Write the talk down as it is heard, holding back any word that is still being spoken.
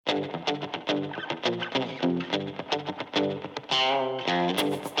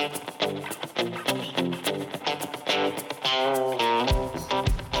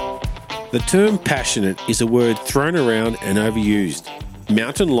The term passionate is a word thrown around and overused.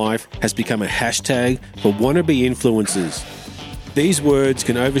 Mountain life has become a hashtag for wannabe influencers. These words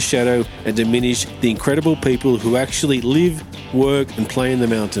can overshadow and diminish the incredible people who actually live, work and play in the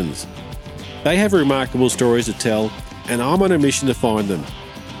mountains. They have remarkable stories to tell, and I'm on a mission to find them.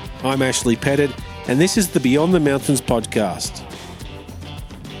 I'm Ashley Pettit, and this is the Beyond the Mountains podcast.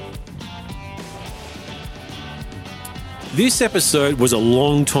 This episode was a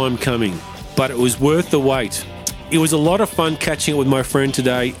long time coming, but it was worth the wait. It was a lot of fun catching up with my friend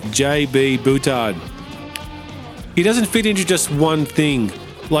today, JB Boutard. He doesn't fit into just one thing.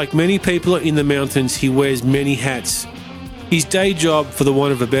 Like many people in the mountains, he wears many hats. His day job, for the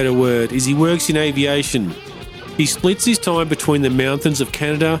want of a better word, is he works in aviation. He splits his time between the mountains of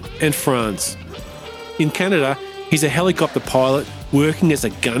Canada and France. In Canada, he's a helicopter pilot working as a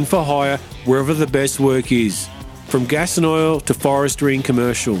gun for hire wherever the best work is, from gas and oil to forestry and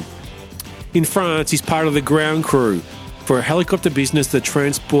commercial. In France, he's part of the ground crew for a helicopter business that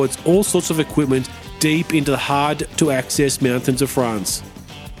transports all sorts of equipment deep into the hard-to-access mountains of France.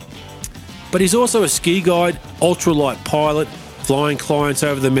 But he's also a ski guide, ultralight pilot, flying clients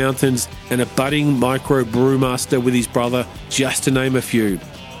over the mountains, and a budding micro brewmaster with his brother, just to name a few.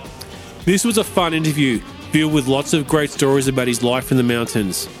 This was a fun interview, filled with lots of great stories about his life in the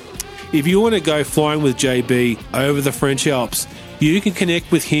mountains. If you want to go flying with JB over the French Alps, you can connect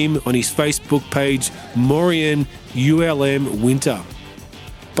with him on his Facebook page, Maurienne ULM Winter.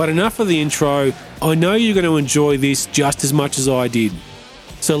 But enough of the intro. I know you're going to enjoy this just as much as I did.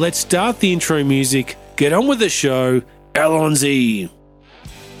 So let's start the intro music, get on with the show, allons-y.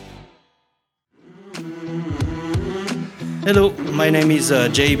 Hello, my name is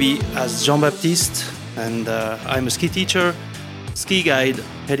JB as Jean-Baptiste, and I'm a ski teacher, ski guide,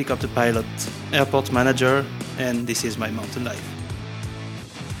 helicopter pilot, airport manager, and this is my mountain life.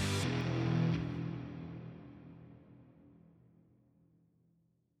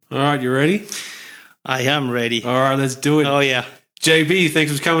 All right, you ready? I am ready. All right, let's do it. Oh, yeah. JB,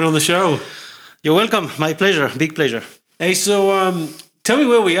 thanks for coming on the show. You're welcome. My pleasure. Big pleasure. Hey, so tell me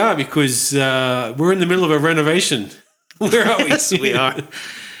where we are, because we're in the middle of a renovation. Where are we? Yes, we are.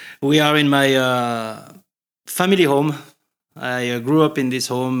 We are in my family home. I grew up in this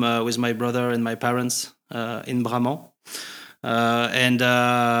home with my brother and my parents in Bramont. And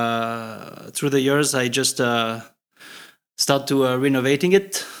through the years, I just start to renovating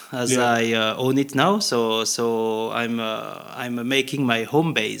it as I own it now. So I'm making my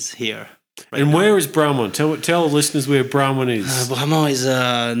home base here. Right and now. Where is Bramont? Tell the listeners where Bramont is. Bramont is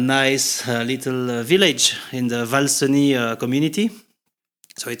a nice little village in the Valseny community.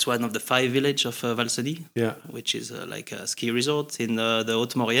 So it's one of the 5 villages of Valseny, which is like a ski resort in the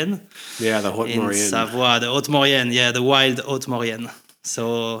Haute-Maurienne. Yeah, the Haute-Maurienne. In Savoie, the Haute-Maurienne, the wild Haute-Maurienne.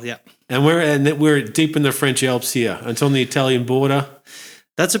 So, yeah. And we're deep in the French Alps here. It's on the Italian border.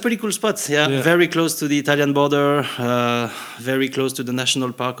 That's a pretty cool spot, yeah. Very close to the Italian border, very close to the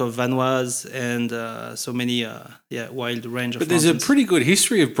National Park of Vanoise, and so many wild range of But there's mountains. A pretty good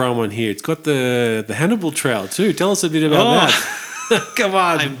history of Bramont here. It's got the Hannibal Trail too. Tell us a bit about that. Come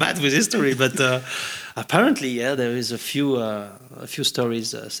on. I'm bad with history, but apparently, there is a few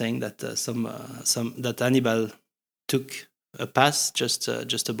stories saying that some that Hannibal took a pass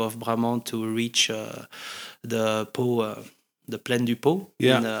just above Bramont to reach the Pau. The Plaine du Pau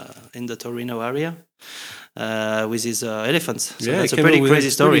in the Torino area with his elephants. So that's a pretty crazy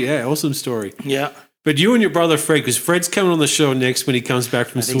story. Awesome story. Yeah. But you and your brother Fred, because Fred's coming on the show next when he comes back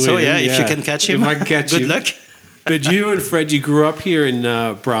from Sweden. So, if you can catch him. If I can catch Good him. luck. But you and Fred, you grew up here in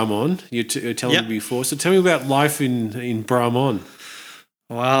Bramont. You were telling me before. So tell me about life in Bramont.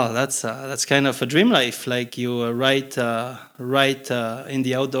 Wow, that's kind of a dream life. Like you are right in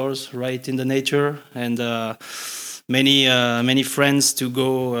the outdoors, right in the nature, and many friends to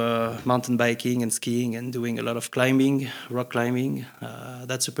go mountain biking and skiing and doing a lot of climbing, rock climbing.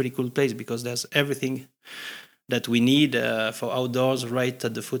 That's a pretty cool place because there's everything that we need for outdoors right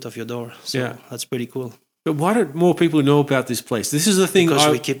at the foot of your door. So that's pretty cool. But why don't more people know about this place? This is the thing.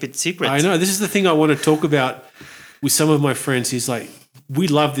 Because we keep it secret. I know. This is the thing I want to talk about with some of my friends. He's like, we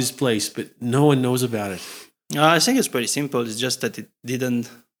love this place, but no one knows about it. I think it's pretty simple. It's just that it didn't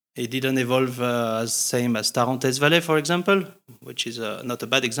evolve as same as Tarentaise Valley, for example, which is not a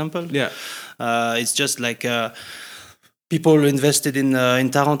bad example. Yeah. It's just like people invested in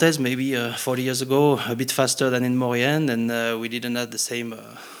Tarentaise maybe 40 years ago, a bit faster than in Maurienne, and we didn't have the same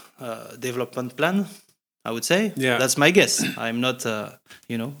development plan. I would say. Yeah. That's my guess. I'm not, but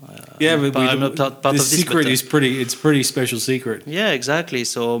I'm not part of this. The secret is pretty special secret. Yeah, exactly.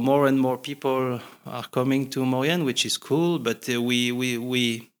 So more and more people are coming to Maurienne, which is cool. But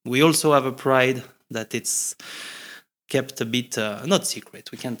we We also have a pride that it's kept a bit not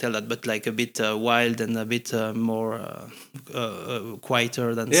secret, we can't tell that, but like a bit wild and a bit more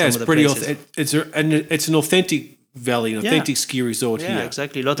quieter than some it's of the pretty. places. It's an authentic valley, an authentic ski resort Yeah, here.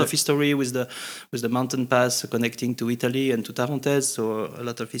 exactly. A lot of history with the mountain pass connecting to Italy and to Tarentaise, so a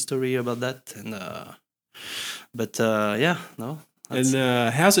lot of history about that. And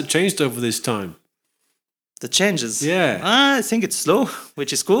And how's it changed over this time? the changes. Yeah. I think it's slow,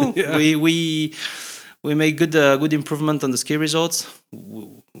 which is cool. Yeah. We make good improvement on the ski resorts,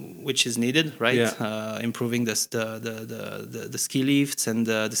 which is needed, right? Yeah. Improving the ski lifts and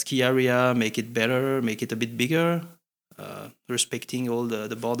the ski area, make it better, make it a bit bigger, respecting all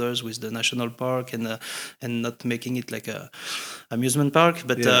the borders with the national park and not making it like a amusement park.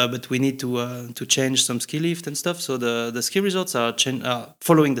 But we need to change some ski lift and stuff. So the ski resorts are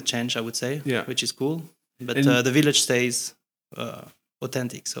following the change, I would say, which is cool. But the village stays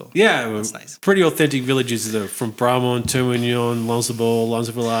authentic, so that's nice. Pretty authentic villages from Bramont, Tourmagnon, Lansable,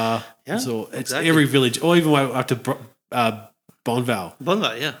 Lansvillard. Yeah, so it's exactly. every village, or even up to Bonneval.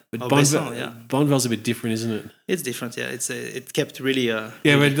 Bonneval, yeah. But Besson, Bonneval's a bit different, isn't it? It's different, yeah. It kept really.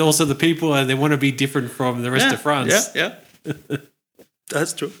 But also the people, they want to be different from the rest of France. Yeah.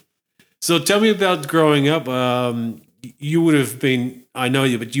 That's true. So tell me about growing up. You would have been, I know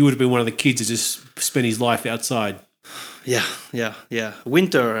you, but you would have been one of the kids who just spent his life outside. Yeah.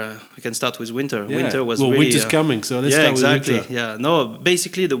 Winter, I can start with winter. Yeah. Winter was well, really... winter's coming, so let's start exactly. with winter. Yeah, no,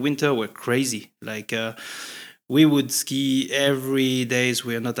 basically the winter were crazy. Like, we would ski every days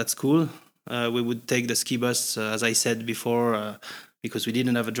we are not at school. We would take the ski bus, as I said before, because we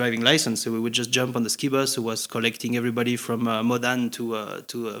didn't have a driving license. So we would just jump on the ski bus, who was collecting everybody from Modane to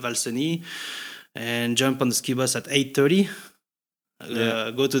Valseny, and jump on the ski bus at 8:30.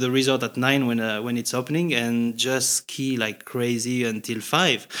 Go to the resort at 9 when it's opening, and just ski like crazy until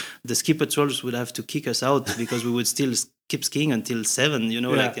 5. The ski patrols would have to kick us out because we would still keep skiing until 7.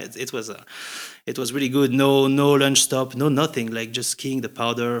 Like it was really good. No lunch stop, no nothing. Like just skiing the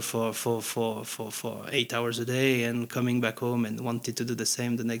powder for 8 hours a day, and coming back home and wanted to do the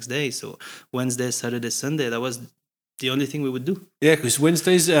same the next day. So Wednesday, Saturday, Sunday, that was the only thing we would do. Yeah, because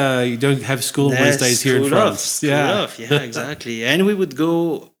Wednesdays, you don't have school on Wednesdays here in France. School off. Yeah, exactly. And we would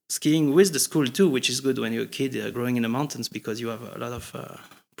go skiing with the school too, which is good when you're a kid growing in the mountains, because you have a lot of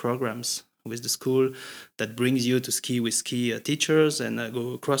programs with the school that brings you to ski with ski teachers and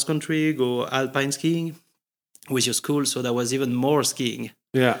go cross country, go alpine skiing with your school. So there was even more skiing.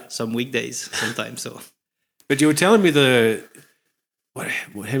 Yeah. Some weekdays sometimes. So. But you were telling me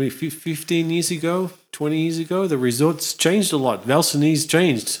how many, 15 years ago, 20 years ago, the resorts changed a lot. Valseny's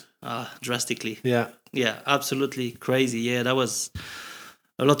changed. Drastically. Yeah. Yeah, absolutely crazy. Yeah, that was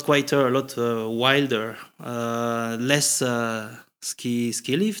a lot quieter, a lot wilder, less ski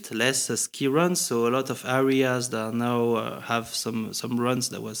lift, less ski runs. So a lot of areas that now have some runs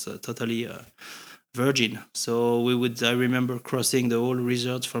that was totally virgin. So I remember crossing the whole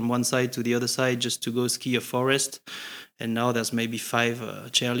resort from one side to the other side just to go ski a forest. And now there's maybe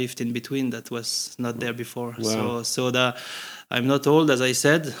 5 chairlift in between that was not there before. Wow. So I'm not old, as I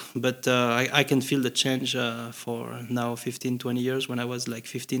said, but I can feel the change for now 15, 20 years. When I was like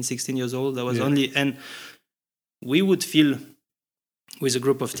 15, 16 years old, I was and we would feel with a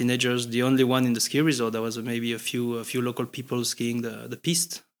group of teenagers, the only one in the ski resort. There was maybe a few local people skiing the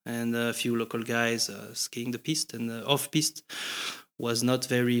piste, and a few local guys skiing the piste, and off-piste was not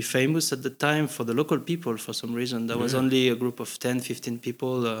very famous at the time for the local people for some reason. There was only a group of 10, 15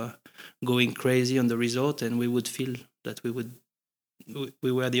 people going crazy on the resort, and we would feel that we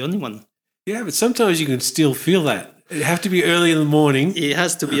were the only one. Yeah, but sometimes you can still feel that. It have to be early in the morning. It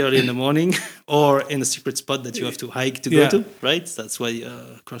has to be early in the morning, or in a secret spot that you have to hike to go to, right? That's why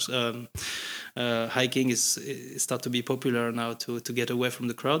hiking is start to be popular now to get away from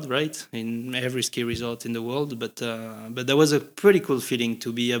the crowd, right? In every ski resort in the world. But there was a pretty cool feeling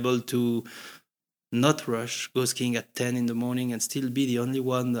to be able to not rush, go skiing at 10 in the morning, and still be the only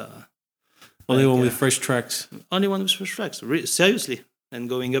one. Only one with fresh tracks. Only one with fresh tracks. Seriously. And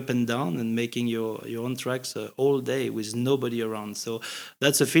going up and down and making your own tracks all day with nobody around. So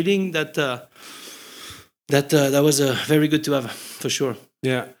that's a feeling that was very good to have, for sure.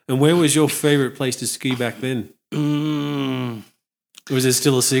 Yeah. And where was your favorite place to ski back then? Was it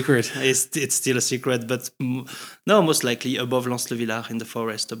still a secret? It's still a secret, but no, most likely above Lens-le-Villard, in the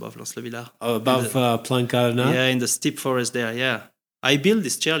forest above Lens-le-Villard. Oh, above Plain-Cardinal? Yeah, in the steep forest there, yeah. I built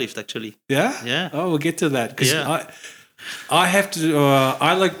this chairlift, actually. Yeah? Yeah. Oh, we'll get to that. Because I have to.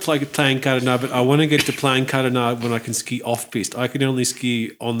 I like Plain-Cardinal, but I want to get to Plain-Cardinal when I can ski off piste. I can only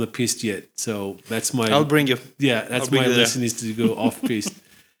ski on the piste yet, so that's my. I'll bring you. Yeah, that's my lesson is to go off piste.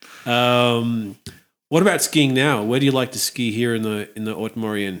 What about skiing now? Where do you like to ski here in the Haute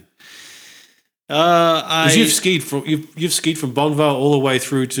Maurienne? I Because you've skied from Bonneval all the way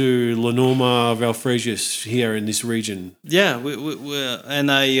through to Le Normand, Valfréjus here in this region. Yeah,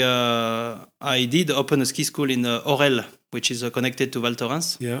 and I did open a ski school in Orel, which is connected to Val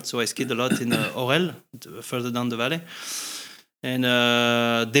Thorens. Yeah. So I skied a lot in Orel, further down the valley, and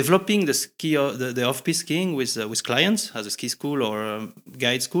developing the off-piste skiing with clients as a ski school or a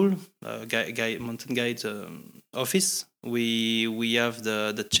guide school, mountain guide office. We have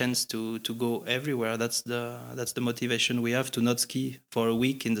the chance to go everywhere. That's the motivation we have to not ski for a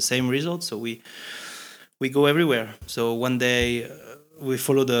week in the same resort. So we go everywhere. So one day we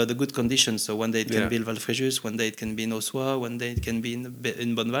follow the good conditions. So one day it can be in Valfréjus, one day it can be in Ossois, one day it can be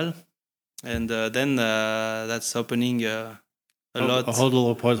in Bonneval, and then that's opening a lot. A whole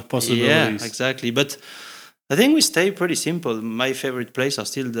lot of possibilities. Yeah, exactly. But I think we stay pretty simple. My favorite place are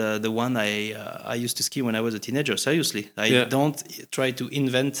still the one I used to ski when I was a teenager. Seriously, I don't try to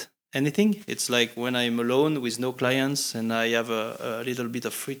invent anything. It's like when I'm alone with no clients and I have a little bit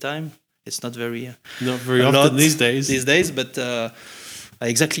of free time. It's not very often these days. But I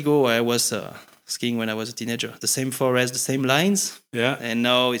exactly go where I was skiing when I was a teenager. The same forest, the same lines. Yeah. And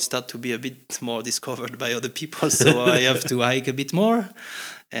now it starts to be a bit more discovered by other people, so I have to hike a bit more,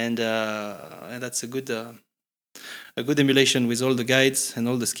 and that's a good emulation with all the guides and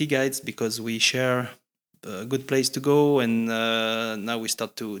all the ski guides, because we share a good place to go, and now we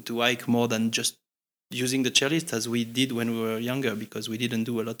start to hike more than just using the chairlift as we did when we were younger, because we didn't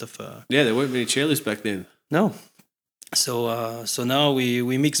do a lot of there weren't many chairlifts back then. No. So now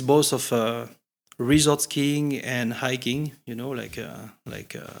we mix both of resort skiing and hiking, like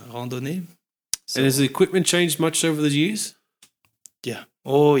randonnée. So, and has the equipment changed much over the years? Yeah.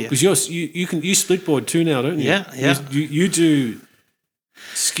 Oh yeah. Because you splitboard too now, don't you? Yeah. You do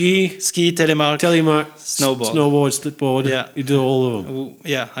ski, telemark, snowboard, splitboard. Yeah. You do all of them.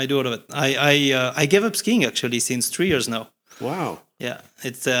 Yeah, I do all of it. I gave up skiing actually since 3 years now. Wow. Yeah,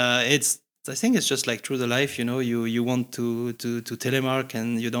 it's. I think it's just like through the life, you want to telemark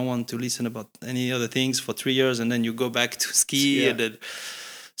and you don't want to listen about any other things for 3 years, and then you go back to ski. Yeah. And then,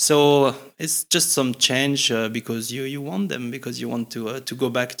 so it's just some change because you want them, because you want to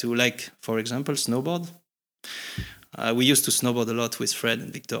go back to, like, for example, snowboard. We used to snowboard a lot with Fred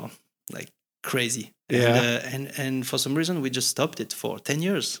and Victor, like crazy. Yeah. And for some reason we just stopped it for 10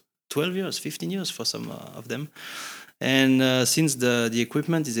 years, 12 years, 15 years for some of them. And since the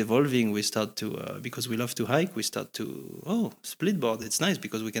equipment is evolving, we start to, because we love to hike, we start to, splitboard. It's nice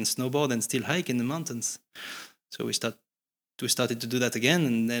because we can snowboard and still hike in the mountains. So we started to do that again.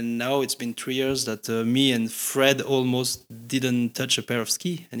 And then now it's been 3 years that me and Fred almost didn't touch a pair of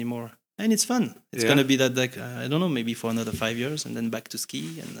ski anymore. And it's fun. It's going to be that, like, I don't know, maybe for another 5 years, and then back to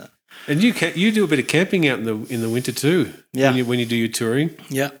ski. And you do a bit of camping out in the winter too. Yeah. When you do your touring.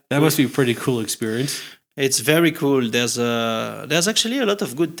 Yeah. That must be a pretty cool experience. It's very cool. There's actually a lot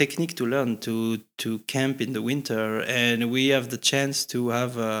of good technique to learn to camp in the winter, and we have the chance to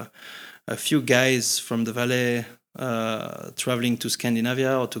have a few guys from the Valais traveling to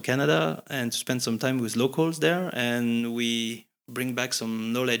Scandinavia or to Canada and to spend some time with locals there, and we bring back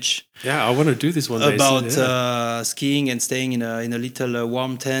some knowledge. Yeah, I want to do this one day about skiing and staying in a little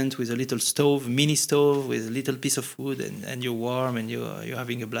warm tent with a little stove, mini stove with a little piece of wood, and you're warm and you're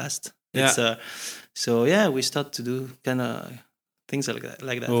having a blast. Yeah. So yeah, we start to do kind of things like that.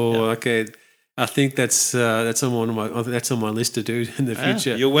 Oh, yeah. Okay. I think that's on my list to do in the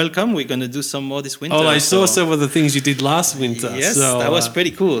future. You're welcome. We're gonna do some more this winter. Oh, I saw some of the things you did last winter. Yes, so, that was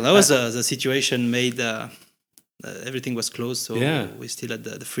pretty cool. That was the situation made. Everything was closed, so we still had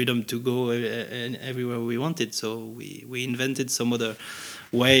the freedom to go everywhere we wanted. So we invented some other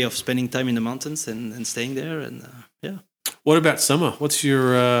way of spending time in the mountains and staying there. And yeah. What about summer? What's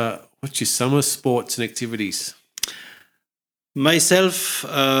your summer sports and activities? Myself,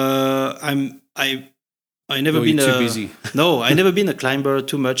 I never been too busy. No, I never been a climber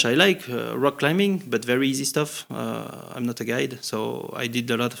too much. I like rock climbing, but very easy stuff. I'm not a guide, so I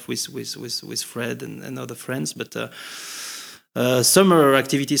did a lot with Fred and other friends. But summer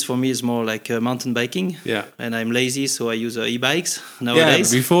activities for me is more like mountain biking. Yeah, and I'm lazy, so I use e-bikes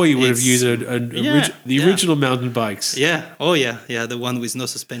nowadays. Yeah, before you would have used the original mountain bikes. Yeah. Oh yeah, the one with no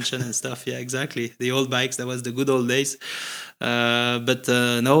suspension and stuff. Yeah, exactly. The old bikes. That was the good old days. But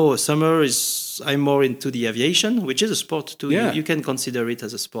no, summer I'm more into the aviation, which is a sport too. Yeah. You can consider it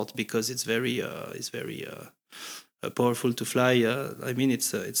as a sport because it's very powerful to fly. I mean,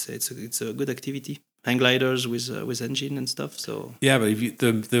 it's a good activity. hang gliders with engine and stuff. So Yeah, but if you,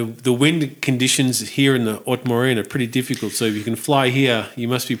 the wind conditions here in the Haute Maurienne are pretty difficult. So if you can fly here, you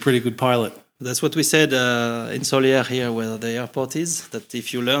must be a pretty good pilot. that's what we said in Solière here, where the airport is. That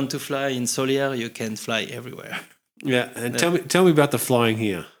if you learn to fly in Solière, you can fly everywhere. Yeah, and tell me about the flying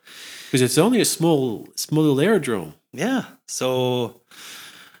here, because it's only a small little aerodrome. Yeah. So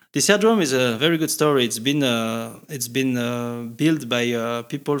this aerodrome is a very good story. It's been built by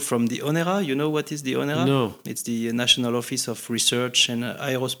people from the ONERA. You know what is the ONERA? No. It's the National Office of Research and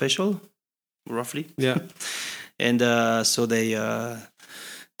Aerospatial, roughly. Yeah. And so they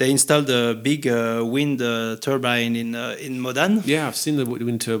installed a big wind turbine in Modane. Yeah, I've seen the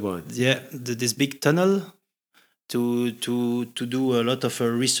wind turbine. Yeah, this big tunnel to do a lot of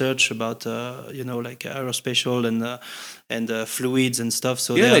research about like aerospatial and fluids and stuff.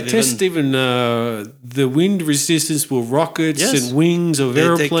 So Yeah, they have test even the wind resistance with rockets Yes. and wings of they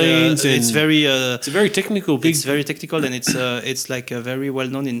take, airplanes. and it's very it's a very technical, big. it's very technical, and it's like very well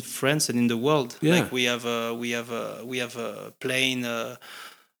known in France and in the world. Yeah. Like we have a plane.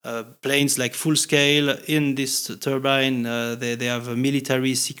 Planes like full scale in this turbine. They have a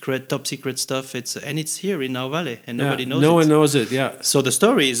military top secret stuff. It's here in our valley, and nobody knows. No it. one knows it. Yeah. So the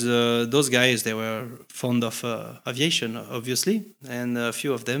story is those guys, they were fond of aviation, obviously, and a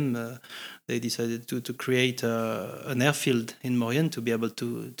few of them they decided to create an airfield in Maurienne to be able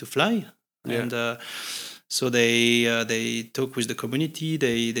to fly. Yeah. And so they talk with the community.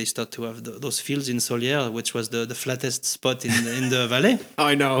 They start to have those fields in Solière, which was the flattest spot in the valley,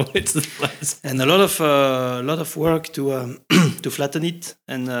 I know it's the place. and a lot of work to to flatten it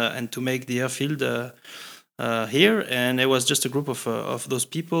and to make the airfield here. And it was just a group of those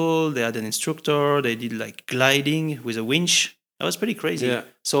people. They had an instructor. They did like gliding with a winch. That was pretty crazy. Yeah.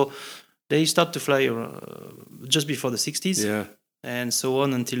 So they start to fly just before the 60s, Yeah. and so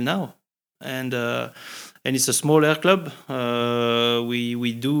on until now. And it's a small air club.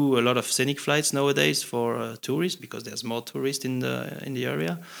 We do a lot of scenic flights nowadays for tourists, because there's more tourists in the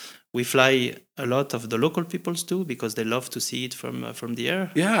area. We fly a lot of the local peoples too, because they love to see it from the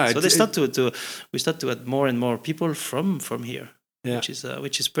air. Yeah. So we start to add more and more people from here, Yeah.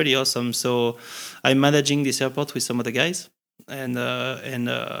 which is pretty awesome. So I'm managing this airport with some of the guys, and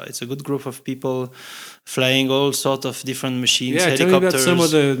it's a good group of people flying all sorts of different machines, Yeah. Tell me about helicopters. some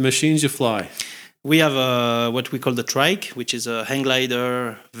of the machines you fly. We have what we call the trike, which is a hang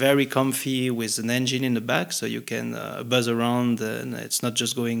glider, very comfy with an engine in the back, so you can buzz around, and it's not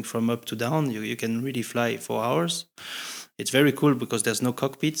just going from up to down. You can really fly for hours. It's very cool because there's no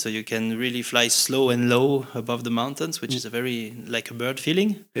cockpit, so you can really fly slow and low above the mountains, which is a very like a bird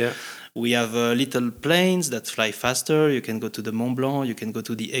feeling. Yeah. We have little planes that fly faster. You can go to the Mont Blanc, you can go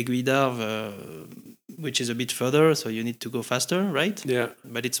to the Aiguille d'Arve, which is a bit further, so you need to go faster, right? Yeah.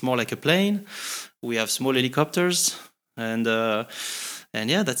 But it's more like a plane. We have small helicopters, and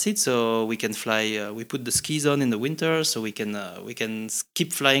yeah, that's it. So we can fly. We put the skis on in the winter, so we can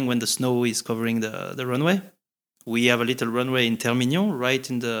keep flying when the snow is covering the runway. We have a little runway in Termignon, right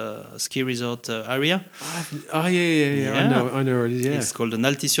in the ski resort area. Oh yeah. I know where it is. Yeah. It's called an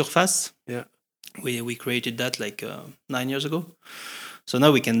Altisurface. Yeah. We created that like 9 years ago. So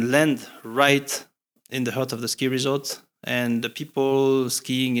now we can land right in the heart of the ski resort, and the people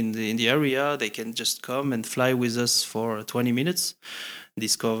skiing in the area, they can just come and fly with us for 20 minutes,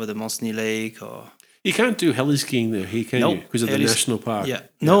 discover the Mont-Cenis Lake. Or You can't do heli skiing there, here, can No, you? Because of the heli- national park. yeah,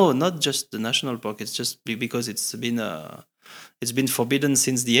 no, not just the national park. It's just because it's been forbidden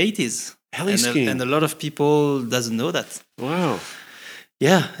since the 80s. Heli and skiing. and a lot of people doesn't know that. Wow.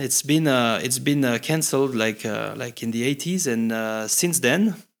 Yeah, it's been cancelled like in the 80s, and since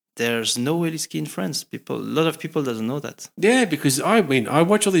then there's no heli ski in France. A lot of people doesn't know that. Yeah, because I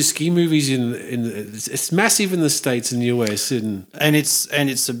watch all these ski movies in it's massive in the States and the US and And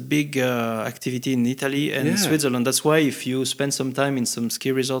it's a big activity in Italy and Yeah. Switzerland. That's why if you spend some time in some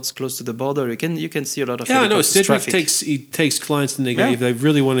ski resorts close to the border, you can see a lot of yeah, I know. helicopters Cedric traffic. takes clients and they go Yeah. if they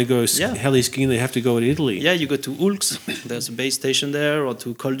really want to go Yeah. heli skiing, they have to go to Italy. Yeah, you go to Oulx. There's a base station there, or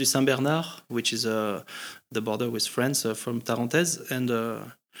to Col du Saint-Bernard, which is the border with France from Tarentaise. And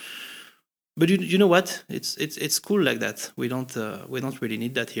but you know what? It's cool like that. We don't really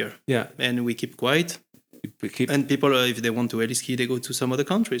need that here, Yeah. and we keep quiet. We keep- And people, if they want to heli ski, they go to some other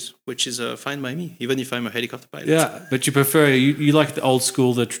countries, which is fine by me, even if I'm a helicopter pilot. yeah, but you prefer you like the old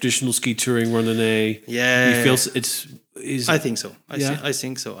school, the traditional ski touring, randonnée. Yeah. You feel is I think so. Yeah. I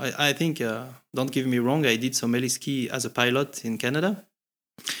think so. I think, don't give me wrong, I did some heli ski as a pilot in Canada,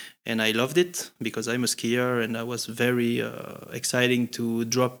 and I loved it because I'm a skier, and I was very exciting to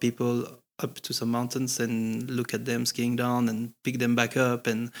drop people up to some mountains and look at them skiing down and pick them back up,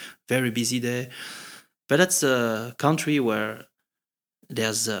 and very busy day. But that's a country where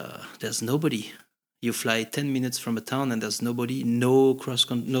there's nobody. You fly 10 minutes from a town and there's nobody, no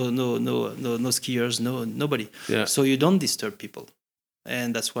no skiers, nobody. Yeah. So you don't disturb people,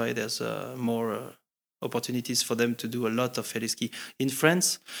 and that's why there's more opportunities for them to do a lot of heli ski. In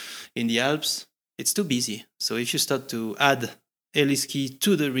France, in the Alps, it's too busy. So if you start to add heli ski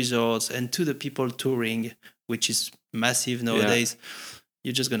to the resorts and to the people touring, which is massive nowadays,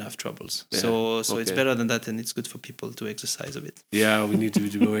 you're just gonna have troubles. Yeah. So Okay. it's better than that, and it's good for people to exercise a bit. Yeah, we need to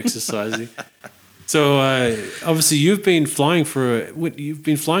do more exercising. So obviously, you've been flying you've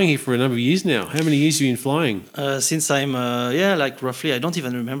been flying here for a number of years now. How many years have you been flying? Since I'm like roughly, I don't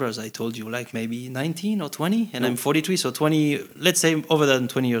even remember, as I told you, like maybe 19 or 20, and I'm 43, so 20, let's say over than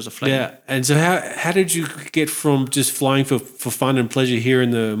 20 years of flying. Yeah, and so how did you get from just flying for fun and pleasure here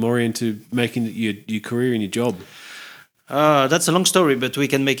in the Maurienne to making your career and your job? That's a long story, but we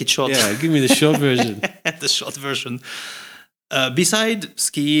can make it short. Yeah, give me the short version. The short version. Beside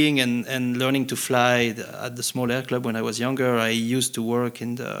skiing and learning to fly at the small air club when I was younger, I used to work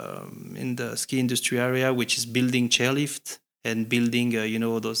in the ski industry area, which is building chairlift and building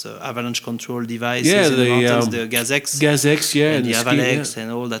those avalanche control devices in the mountains, the GazX, and the Avalex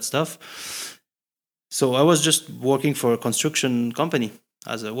and all that stuff. So I was just working for a construction company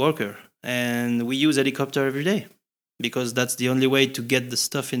as a worker, and we use helicopter every day, because that's the only way to get the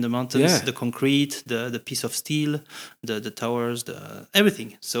stuff in the mountains, the concrete, the piece of steel, the towers, everything.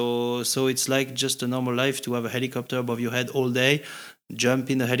 So it's like just a normal life to have a helicopter above your head all day, jump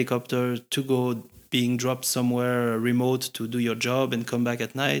in the helicopter to go being dropped somewhere remote to do your job and come back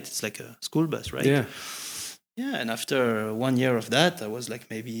at night. It's like a school bus, right? Yeah. Yeah, and after 1 year of that, I was like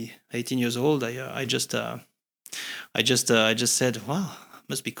maybe 18 years old. I just said, wow,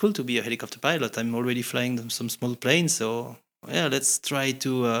 must be cool to be a helicopter pilot. I'm already flying some small planes, so yeah, let's try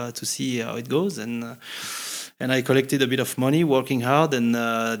to see how it goes. And I collected a bit of money, working hard, and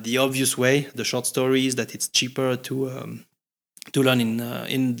the obvious way, the short story is that it's cheaper to learn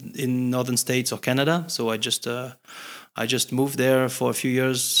in northern states or Canada. So I just moved there for a few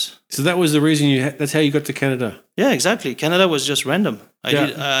years. So that was the reason that's how you got to Canada. Yeah, exactly. Canada was just random.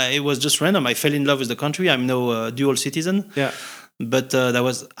 It was just random. I fell in love with the country. I'm no dual citizen. Yeah. But that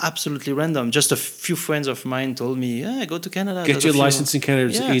was absolutely random. Just a few friends of mine told me, "Yeah, go to Canada. Get your license in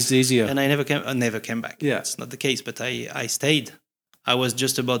Canada. It's easier." And I never came back. Yeah, it's not the case. But I stayed. I was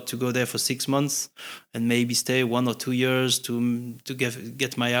just about to go there for 6 months and maybe stay 1 or 2 years to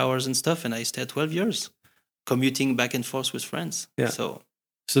get my hours and stuff. And I stayed 12 years, commuting back and forth with friends. Yeah. So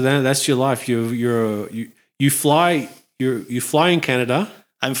then that's your life. You fly in Canada.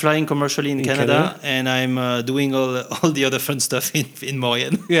 I'm flying commercially in Canada, and I'm doing all the other fun stuff in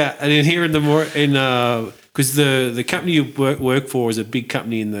Maurienne. Yeah, and then here because the company you work for is a big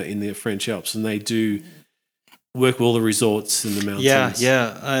company in the French Alps, and they do work with all the resorts in the mountains.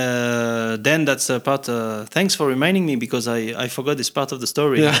 Yeah. Then that's a part. Thanks for reminding me, because I forgot this part of the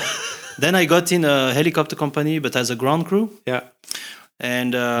story. Yeah. Then I got in a helicopter company, but as a ground crew. Yeah.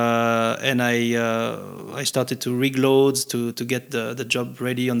 And I started to rig loads to get the job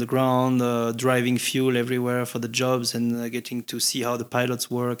ready on the ground, driving fuel everywhere for the jobs, and getting to see how the pilots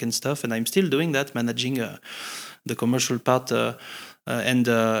work and stuff. And I'm still doing that, managing the commercial part and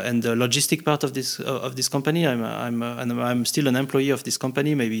the logistic part of this company. I'm still an employee of this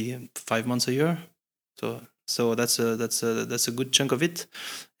company, maybe 5 months a year. So that's a good chunk of it,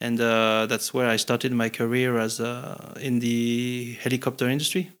 and that's where I started my career in the helicopter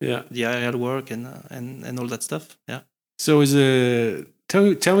industry. Yeah, the aerial work and all that stuff. Yeah. So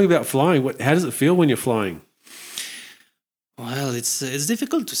tell me about flying. How does it feel when you're flying? Well, it's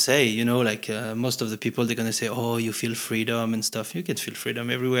difficult to say. Like most of the people, they're gonna say, "Oh, you feel freedom and stuff." You can feel freedom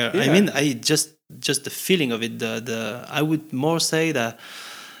everywhere. Yeah. I mean, I just the feeling of it. I would more say that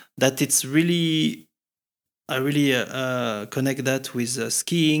it's really. I really connect that with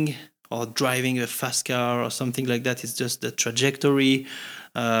skiing or driving a fast car or something like that. It's just the trajectory,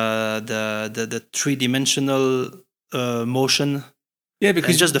 the three-dimensional motion. Yeah,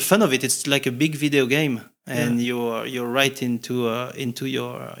 because just the fun of it. It's like a big video game, and you're right into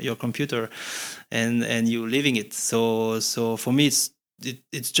your computer, and you're living it. So for me,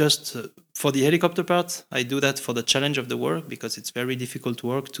 it's just for the helicopter part. I do that for the challenge of the work, because it's very difficult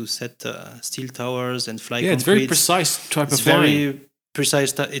work to set steel towers and fly. Yeah, concrete. It's very precise type of flying. Very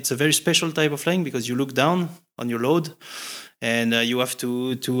precise. It's a very special type of flying, because you look down on your load, and you have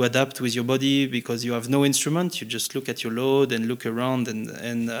to adapt with your body, because you have no instrument. You just look at your load and look around, and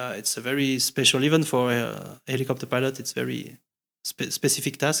it's a very special. Even for a helicopter pilot, it's very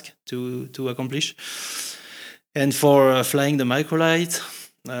specific task to accomplish. And for flying the microlight,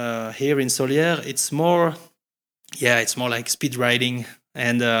 Here in Solier, it's more like speed riding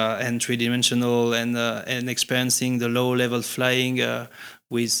and three-dimensional and experiencing the low-level flying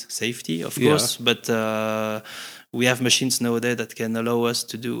with safety, of course. But we have machines nowadays that can allow us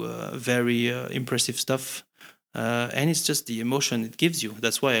to do very impressive stuff. And it's just the emotion it gives you.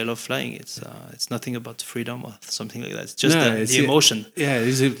 That's why I love flying. It's nothing about freedom or something like that. It's just the emotion. Yeah,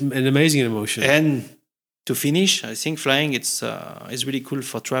 it's an amazing emotion. And to finish, I think flying it's really cool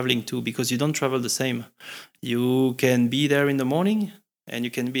for traveling too, because you don't travel the same. You can be there in the morning and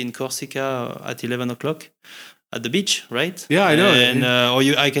you can be in Corsica at 11 o'clock at the beach, right? Yeah, I know. And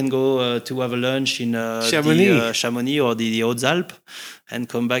I can go to have a lunch in Chamonix or the Hautes-Alpes and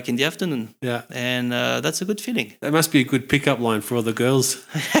come back in the afternoon. Yeah, and that's a good feeling. That must be a good pickup line for all the girls.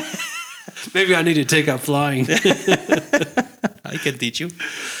 Maybe I need to take up flying. I can teach you.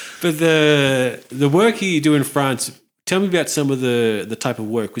 But the work you do in France, tell me about some of the type of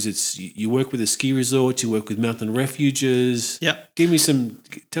work, because you work with a ski resort, you work with mountain refuges. Yeah.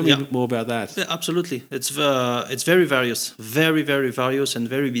 Tell me a bit more about that. Yeah, absolutely. It's very various, very, very various and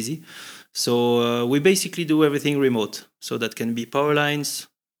very busy. So we basically do everything remote. So that can be power lines,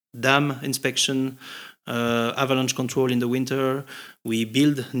 dam inspection, avalanche control in the winter. We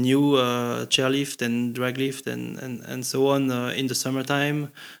build new chairlift and drag lift and so on in the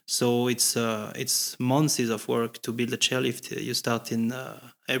summertime. So it's months of work to build a chairlift. You start in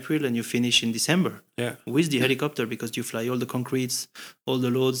April and you finish in December. Yeah. With the helicopter, because you fly all the concretes, all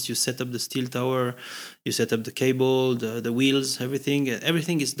the loads. You set up the steel tower, you set up the cable, the wheels, everything.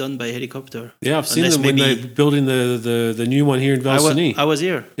 Everything is done by helicopter. Yeah, I've seen them when they're building the new one here in Valseny. I was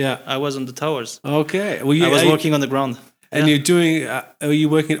here. Yeah, I was on the towers. Okay, well, I was working on the ground. And you're doing? Are you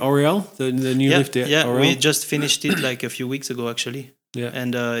working at Oriel, the new lift? Yeah, Oriel? We just finished it like a few weeks ago, actually. Yeah,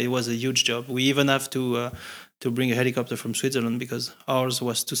 and it was a huge job. We even have to bring a helicopter from Switzerland because ours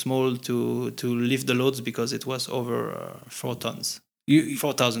was too small to lift the loads because it was over 4 tons.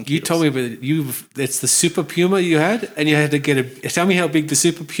 4,000 kilos. You told me about it's the Super Puma you had, and you had to tell me how big the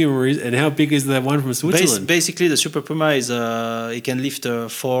Super Puma is and how big is the one from Switzerland. Basically, the Super Puma is it can lift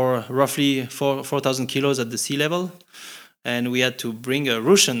roughly 4,000 kilos at the sea level, and we had to bring a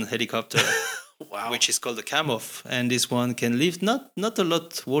Russian helicopter. Wow. Which is called the Kamov, and this one can lift not a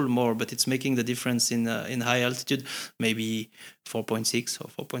lot more, but it's making the difference in high altitude, maybe 4.6 or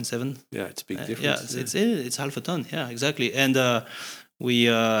 4.7. Yeah, it's a big difference. It's half a ton. Yeah, exactly. And we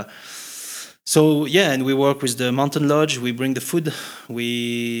work with the mountain lodge. We bring the food,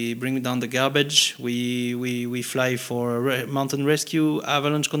 we bring down the garbage. We fly for mountain rescue,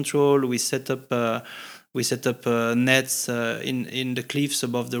 avalanche control. We set up nets in the cliffs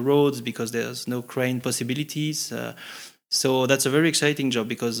above the roads because there's no crane possibilities. So that's a very exciting job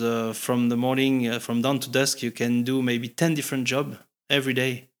because from the morning, from dawn to dusk, you can do maybe 10 different jobs every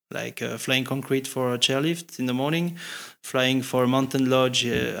day, like flying concrete for a chairlift in the morning, flying for a mountain lodge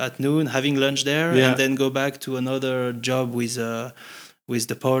at noon, having lunch there, and then go back to another job with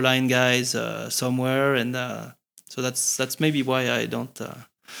the power line guys somewhere. And so that's maybe why I don't...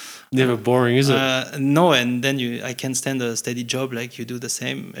 Never boring, is it? No, and then I can't stand a steady job like you do the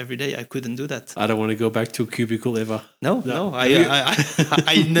same every day. I couldn't do that. I don't want to go back to a cubicle ever. No.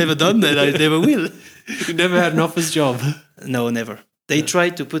 I never done that. I never will. You never had an office job? No, never. They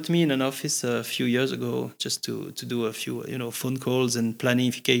tried to put me in an office a few years ago just to do a few phone calls and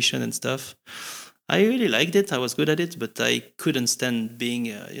planification and stuff. I really liked it. I was good at it, but I couldn't stand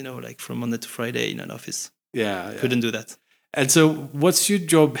being like from Monday to Friday in an office. Yeah. Couldn't do that. And so, what's your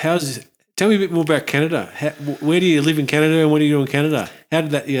job? Tell me a bit more about Canada. Where do you live in Canada, and what do you do in Canada? How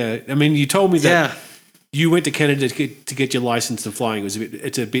did that? Yeah, I mean, you told me that you went to Canada to get your license to flying.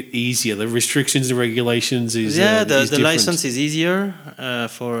 It's a bit easier. The restrictions and regulations is the license is easier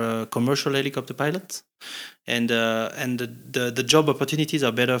for commercial helicopter pilots, and the job opportunities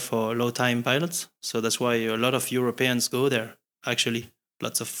are better for low time pilots. So that's why a lot of Europeans go there. Actually,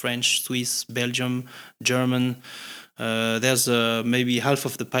 lots of French, Swiss, Belgium, German. There's maybe half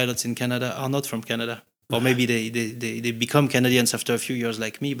of the pilots in Canada are not from Canada, or maybe they become Canadians after a few years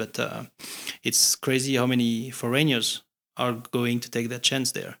like me. But it's crazy how many foreigners are going to take that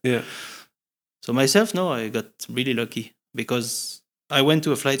chance there. Yeah. So myself, no, I got really lucky because I went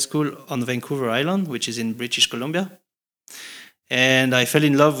to a flight school on Vancouver Island, which is in British Columbia, and I fell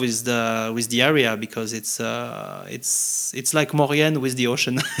in love with the area because it's like Maurienne with the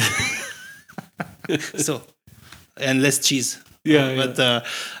ocean. So. And less cheese. But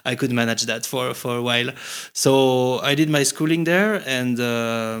I could manage that for a while. So I did my schooling there and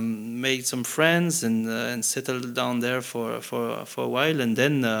made some friends and settled down there for a while. And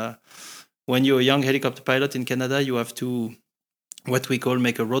then when you're a young helicopter pilot in Canada, you have to what we call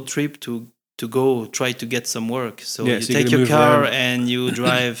make a road trip to go try to get some work. So Yeah, you so you're take gonna your move car around. and you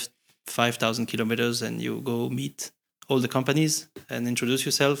drive 5,000 kilometers and you go meet all the companies and introduce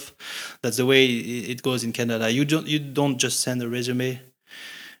yourself. That's the way it goes in Canada. You don't just send a resume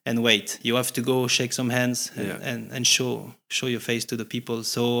and wait. You have to go shake some hands and, Yeah. and show your face to the people.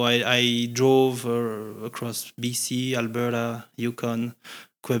 So I drove across BC, Alberta, Yukon,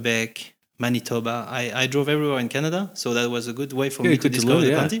 Quebec, Manitoba. I drove everywhere in Canada, so that was a good way for Yeah, me to good to discover learn.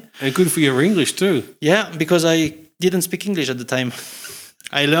 the Yeah, country. and good for your English too. Yeah, because I didn't speak English at the time.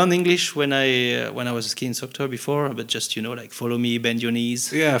 I learned English when I was a ski instructor before, but just like follow me, bend your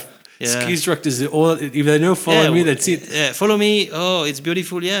knees. Yeah, Yeah. ski instructors. All if they know follow me, that's it. Yeah, follow me. Oh, it's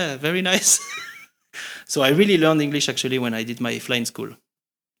beautiful. Yeah, very nice. So I really learned English actually when I did my flying school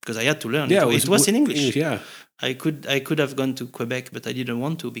because I had to learn. Yeah, it was in English. Yeah, I could have gone to Quebec, but I didn't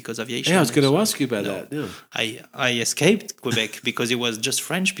want to because aviation. yeah. I was going to So, ask you about no. that. Yeah. I escaped Quebec because it was just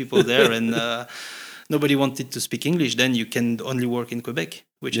French people there and nobody wanted to speak English. Then you can only work in Quebec,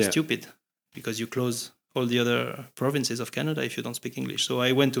 which is Yeah. stupid because you close all the other provinces of Canada if you don't speak English. So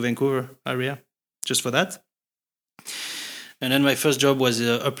I went to Vancouver area just for that. And then my first job was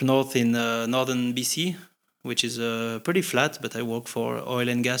up north in northern BC, which is pretty flat, but I work for oil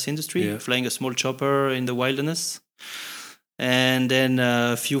and gas industry, Yeah. flying a small chopper in the wilderness. And then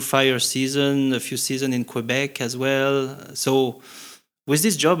a few fire season, a few season in Quebec as well. So with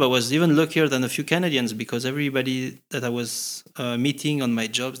this job, I was even luckier than a few Canadians because everybody that I was meeting on my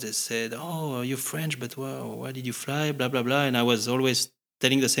jobs, they said, "Oh, you're French, but wow, why did you fly?" Blah blah blah. And I was always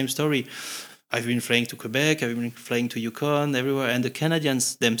telling the same story. I've been flying to Quebec, I've been flying to Yukon, everywhere. And the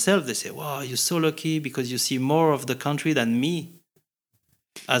Canadians themselves, they say, "Wow, you're so lucky because you see more of the country than me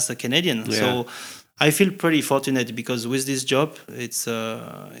as a Canadian." Yeah. So I feel pretty fortunate because with this job, it's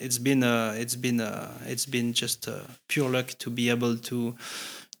been just pure luck to be able to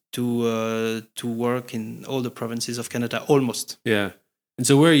work in all the provinces of Canada almost. Yeah. And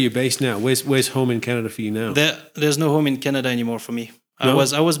so, where are you based now? Where's home in Canada for you now? There's no home in Canada anymore for me. No?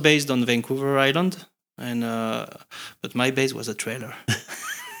 I was based on Vancouver Island, and but my base was a trailer.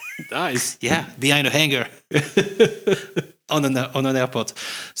 Nice. Yeah, behind a hangar on an airport.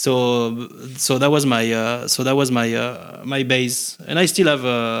 So that was my base, and I still have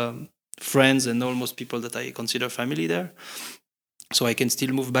friends and almost people that I consider family there. So I can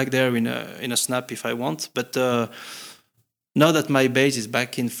still move back there in a snap if I want. But now that my base is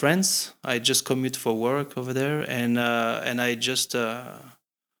back in France, I just commute for work over there, and I just the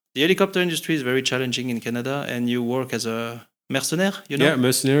helicopter industry is very challenging in Canada, and you work as a mercenaire, Yeah,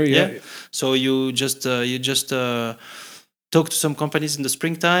 mercenary. Yeah. So you just talk to some companies in the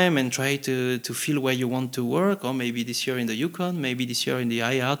springtime and try to feel where you want to work, or maybe this year in the Yukon, maybe this year in the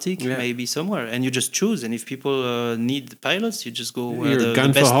high Arctic, Yeah. maybe somewhere, and you just choose. And if people need pilots, you just go where You're a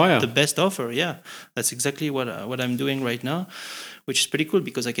gun for hire. the best offer. Yeah, that's exactly what I'm doing right now, which is pretty cool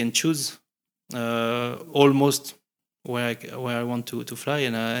because I can choose almost where I want to fly.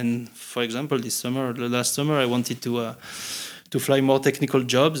 And for example, the last summer, I wanted to fly more technical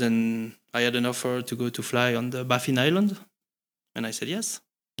jobs, and I had an offer to go to fly on the Baffin Island, and I said yes.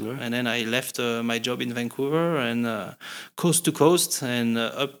 Yeah. And then I left my job in Vancouver and coast to coast and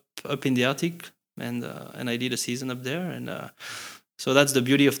up in the Arctic, and I did a season up there, and so that's the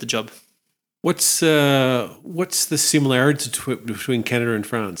beauty of the job. What's the similarity between Canada and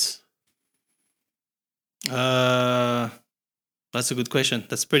France? That's a good question.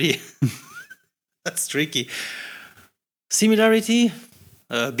 That's pretty. That's tricky. Similarity,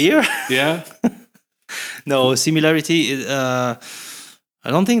 beer. Yeah. No, similarity. I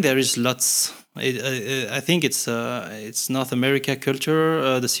don't think there is lots. I think it's North America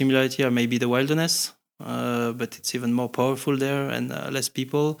culture. The similarity are maybe the wilderness, but it's even more powerful there and less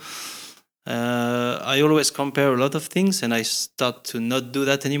people. I always compare a lot of things, and I start to not do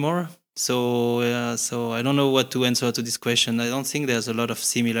that anymore. So I don't know what to answer to this question. I don't think there's a lot of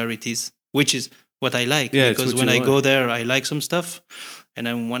similarities, which is what I like. Yeah, it's because what when you I go like. there, I like some stuff, and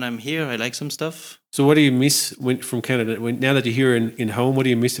then when I'm here, I like some stuff. So, what do you miss from Canada? Now that you're here in home, what do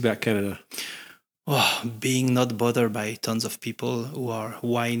you miss about Canada? Oh, being not bothered by tons of people who are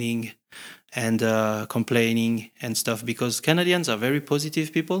whining and complaining and stuff. Because Canadians are very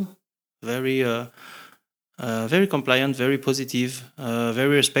positive people, very compliant, very positive,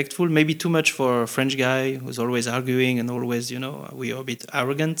 very respectful. Maybe too much for a French guy who's always arguing and always, we are a bit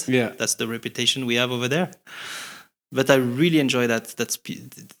arrogant. Yeah. That's the reputation we have over there. But I really enjoy that.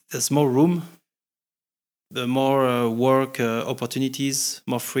 There's more room, the more work opportunities,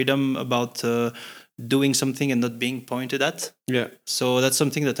 more freedom about doing something and not being pointed at. Yeah. So that's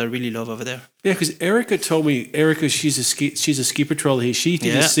something that I really love over there. Yeah, because Erica told me, she's a ski patroller here. She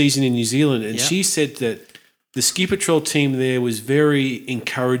did Yeah. a season in New Zealand, and Yeah. she said that the ski patrol team there was very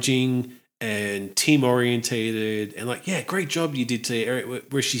encouraging and team orientated, and like, yeah, great job you did today,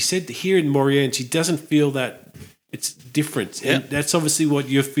 Eric. Where she said here in Montreal, she doesn't feel that it's different, and that's obviously what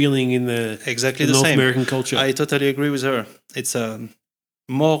you're feeling in the Exactly the the North same. American culture. I totally agree with her. It's a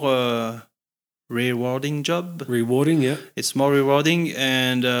more rewarding job. Rewarding, yeah. It's more rewarding,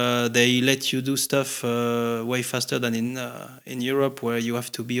 and they let you do stuff way faster than in Europe, where you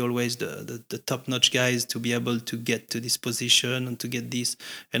have to be always the top-notch guys to be able to get to this position and to get this.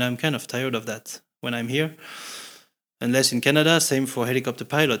 And I'm kind of tired of that when I'm here. Unless in Canada, same for helicopter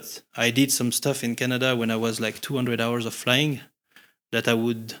pilots. I did some stuff in Canada when I was like 200 hours of flying that I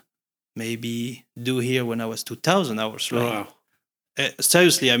would maybe do here when I was 2,000 hours flying. Wow.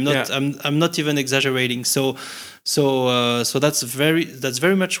 Seriously, I'm not. Yeah. I'm not even exaggerating. So that's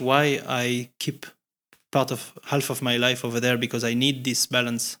very much why I keep half of my life over there, because I need this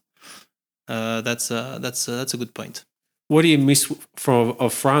balance. That's a good point. What do you miss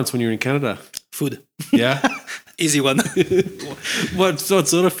of France when you're in Canada? Food, Yeah. easy one. What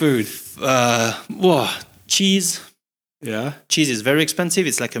sort of food? Cheese. Yeah. Cheese is very expensive.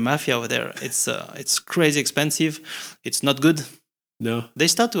 It's like a mafia over there. It's crazy expensive. It's not good. No. They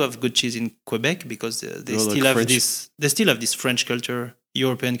start to have good cheese in Quebec because they Oh, still like have French. this. They still have this French culture,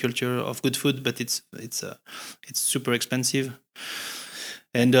 European culture of good food, but it's super expensive.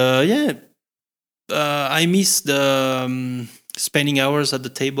 And I miss the spending hours at the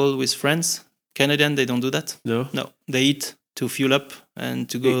table with friends. Canadian, they don't do that. No. No, they eat to fuel up and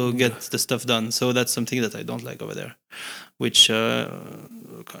to go Yeah. get the stuff done. So that's something that I don't like over there. Which,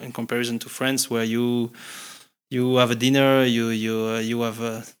 in comparison to France, where you have a dinner, you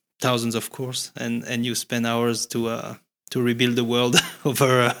have thousands of course, and you spend hours to rebuild the world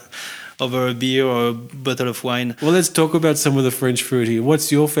over a beer or a bottle of wine. Well, let's talk about some of the French food here.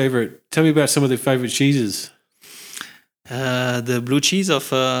 What's your favorite? Tell me about some of the favorite cheeses. The blue cheese of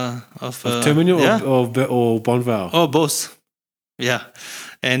Terminal yeah. or Bonval? Oh, both. Yeah,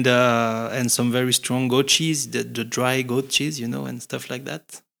 and some very strong goat cheese, the dry goat cheese, and stuff like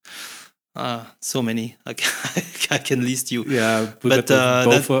that. So many. I can list you. Yeah, But,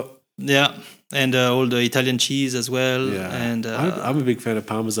 Beaufort. Yeah, and all the Italian cheese as well. Yeah, And I'm a big fan of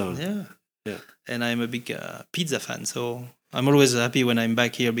Parmesan. yeah, and I'm a big pizza fan. So I'm always happy when I'm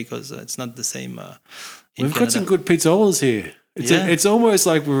back here because it's not the same. In We've got Canada. some good pizzolas here. Yeah. It's almost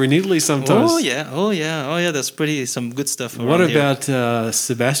like we're in Italy sometimes. Oh yeah. There's some good stuff. What around here. about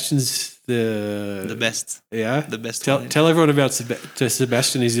Sebastian's? The best? Yeah, The best. Tell one. tell everyone about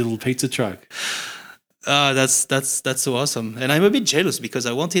Sebastian, his little pizza truck. That's so awesome, and I'm a bit jealous because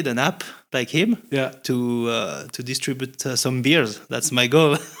I wanted an app like him Yeah. to distribute some beers. That's my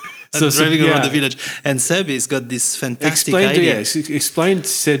goal. So, Driving yeah. around the village, and Seb has got this fantastic idea. Explain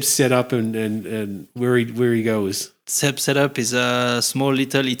Seb's setup and where he goes. Seb's setup is a small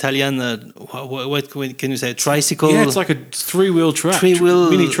little Italian. What can you say? Tricycle. Yeah, it's like a three-wheel truck.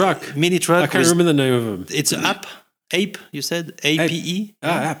 Three-wheel mini truck. Mini truck. I can't remember the name of them. It's an ape. You said APE.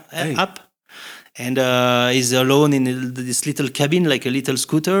 Ape. App. And he's alone in this little cabin, like a little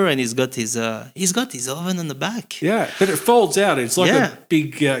scooter, and he's got his oven on the back. Yeah, but it folds out. It's like Yeah. a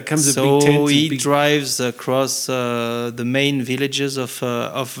big comes a So big tent. he and big, drives across the main villages of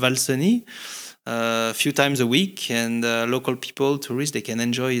Valseny a few times a week, and local people, tourists, they can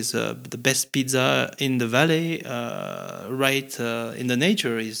enjoy the best pizza in the valley, right in the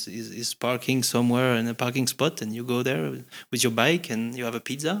nature. Is parking somewhere in a parking spot, and you go there with your bike, and you have a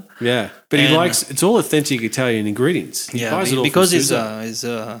pizza. yeah, but he and- likes it's all authentic Italian ingredients. He buys it all because from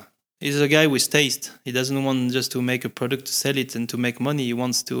Susa. he's a guy with taste. He doesn't want just to make a product to sell it and to make money. He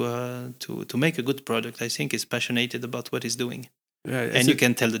wants to make a good product. I think he's passionate about what he's doing, Yeah, and you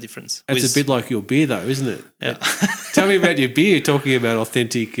can tell the difference. It's a bit like your beer, though, isn't it? Yeah. Tell me about your beer. Talking about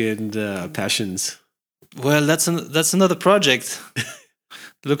authentic and passions. Well, that's another project.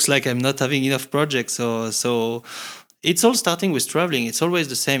 Looks like I'm not having enough projects. So it's all starting with traveling. It's always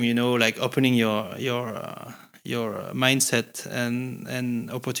the same, like opening your mindset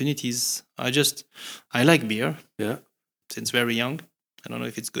and opportunities. I like beer Yeah, since very young. I don't know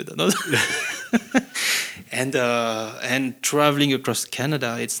if it's good or not. And traveling across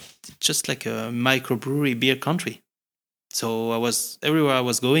Canada, it's just like a microbrewery beer country. So everywhere I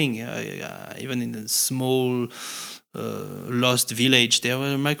was going, even in a small lost village, there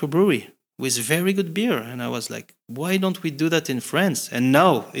was a microbrewery with very good beer, and I was like, why don't we do that in France? And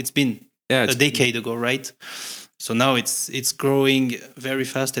now it's been yeah. a decade ago, right? So now it's growing very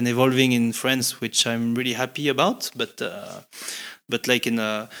fast and evolving in France, which I'm really happy about. But like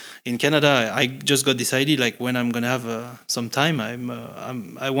in Canada, I just got this idea. Like when I'm gonna have some time,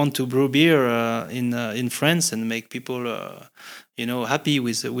 I want to brew beer in France and make people happy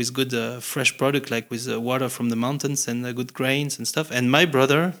with good fresh product, like with water from the mountains and good grains and stuff. And my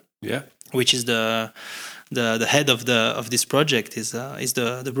brother, Yeah. which is the head of this project, is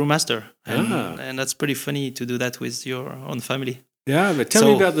the brewmaster, and that's pretty funny to do that with your own family. Yeah, but tell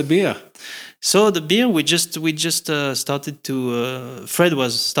me about the beer. So the beer we just started to. Fred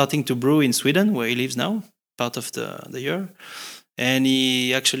was starting to brew in Sweden, where he lives now, part of the year, and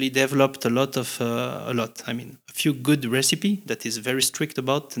he actually developed a few good recipe that is very strict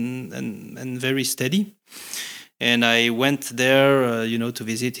about and very steady. And I went there, to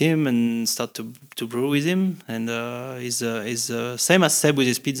visit him and start to brew with him. And he's same as Seb with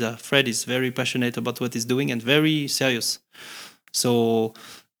his pizza. Fred is very passionate about what he's doing and very serious. So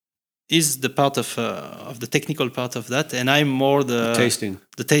he's the part of the technical part of that, and I'm more the tasting.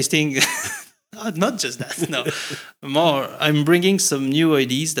 The tasting. Not just that. No, more. I'm bringing some new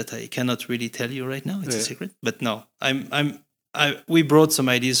ideas that I cannot really tell you right now. It's a secret. But no, we brought some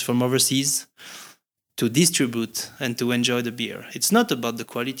ideas from overseas to distribute and to enjoy the beer. It's not about the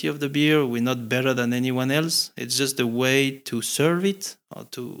quality of the beer. We're not better than anyone else. It's just the way to serve it or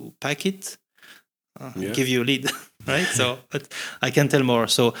to pack it. Give you a lead, right? So, but I can tell more.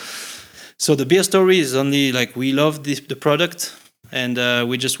 So the beer story is only like we love the product, and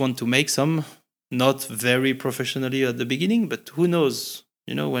we just want to make some, not very professionally at the beginning, but who knows?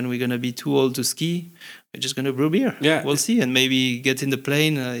 When we're gonna be too old to ski, we're just gonna brew beer. Yeah, we'll see, and maybe get in the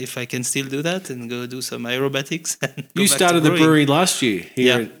plane if I can still do that, and go do some aerobatics. You started the brewery last year.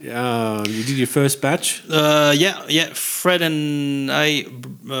 Here Yeah. You did your first batch. Yeah. Fred and I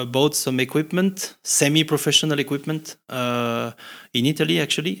bought some equipment, semi-professional equipment, in Italy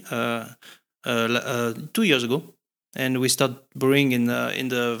actually, 2 years ago. And we start brewing in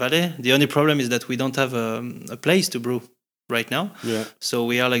the Valais. The only problem is that we don't have a place to brew right now. Yeah. So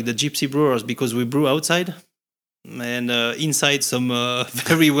we are like the gypsy brewers, because we brew outside and inside some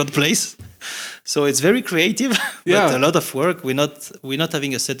very weird place. So it's very creative, but a lot of work. We're not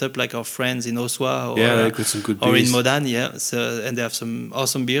having a setup like our friends in Oswa they got some good beers. or in Modane. Yeah. So, and they have some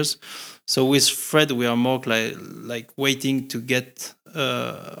awesome beers. So with Fred, we are more like waiting to get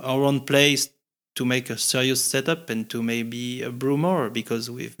our own place to make a serious setup and to maybe brew more, because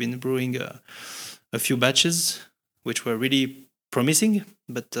we've been brewing a few batches which were really promising,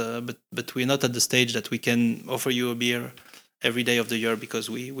 but we're not at the stage that we can offer you a beer every day of the year, because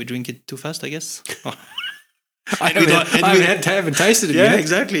we drink it too fast, I guess. I haven't tasted it yet. Yeah,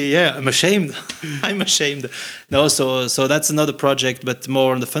 exactly. Yeah, I'm ashamed. I'm ashamed. No, so that's another project, but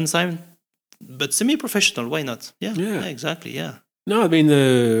more on the fun side, but semi-professional. Why not? Yeah, exactly. Yeah. No, I mean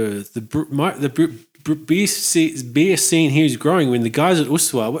the beer scene here is growing. When the guys at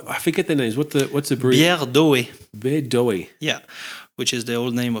Uswa, I forget their names. What's the brewery? Bière Douai. Bière Douai. Yeah, which is the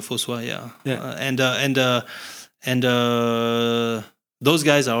old name of Uswa. Yeah. And those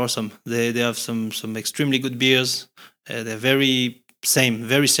guys are awesome. They have some extremely good beers. They're very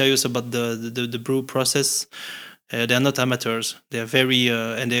serious about the brew process. They're not amateurs. They're very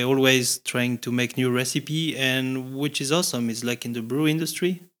and they're always trying to make new recipe, and which is awesome. It's like in the brew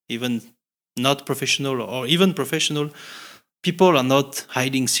industry, even not professional or even professional, people are not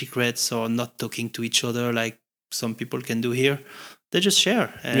hiding secrets or not talking to each other like some people can do here. They just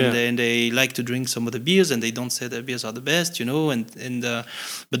share, and they like to drink some of the beers, and they don't say their beers are the best,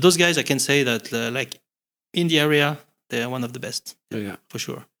 but those guys, I can say that like in the area, they are one of the best. Yeah, for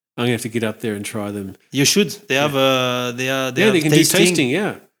sure. I'm gonna have to get up there and try them. You should. They have they can do tasting.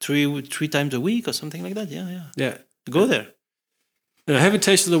 Yeah, three times a week or something like that. Yeah. Go there. And I haven't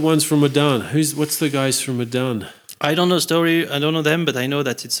tasted the ones from Modane. What's the guys from Modane? I don't know the story. I don't know them, but I know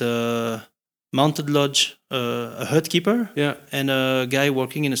that it's a mounted lodge, a hut keeper, and a guy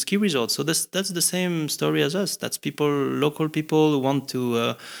working in a ski resort. So that's the same story as us. That's local people who want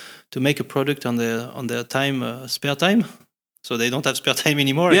to make a product on their time, spare time. So they don't have spare time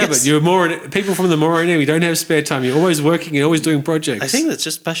anymore. Yeah, but you're people from the Morane. We don't have spare time. You're always working. You're always doing projects. I think that's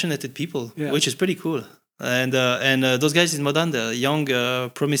just passionate people, which is pretty cool. And those guys in Modane, they're young,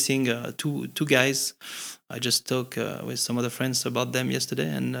 promising two guys. I just talked with some other friends about them yesterday,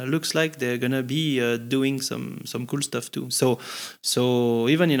 and looks like they're gonna be doing some cool stuff too. So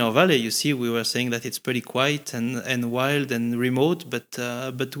even in our valley, you see, we were saying that it's pretty quiet and wild and remote,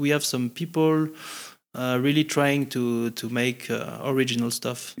 but we have some people really trying to make original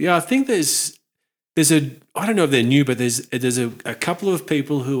stuff. Yeah, I think there's I don't know if they're new, but there's a couple of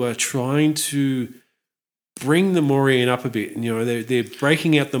people who are trying to bring the Mauryan up a bit. You know, they're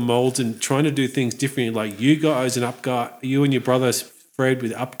breaking out the molds and trying to do things differently. Like you guys and Upguide, you and your brother Fred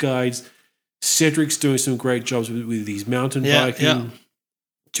with Upguides. Cedric's doing some great jobs with his mountain biking. Yeah.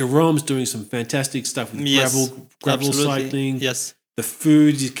 Jerome's doing some fantastic stuff with gravel absolutely. cycling. Yes. The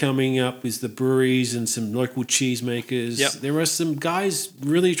food is coming up with the breweries and some local cheesemakers. Yep. There are some guys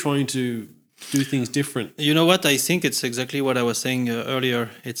really trying to do things different. You know what? I think it's exactly what I was saying earlier.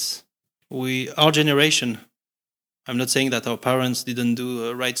 It's our generation. I'm not saying that our parents didn't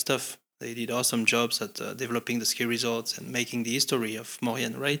do right stuff. They did awesome jobs at developing the ski resorts and making the history of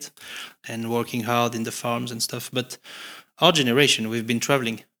Maurienne, right? And working hard in the farms and stuff. But our generation, we've been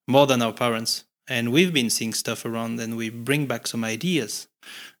traveling more than our parents. And we've been seeing stuff around and we bring back some ideas.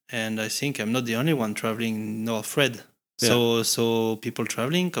 And I think I'm not the only one traveling, nor Fred. Yeah. So people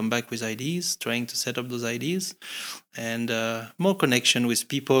traveling come back with ideas, trying to set up those ideas. And more connection with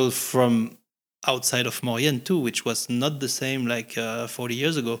people from outside of Maurienne too, which was not the same like 40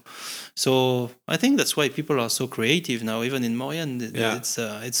 years ago. So I think that's why people are so creative now, even in Maurienne.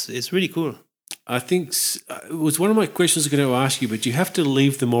 It's really cool. I think it was one of my questions I was going to ask you, but you have to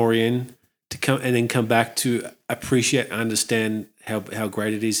leave the Maurienne to come and then come back to appreciate and understand how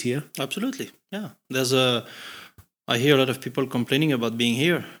great it is here. Absolutely, yeah. I hear a lot of people complaining about being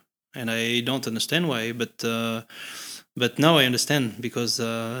here, and I don't understand why. But now I understand because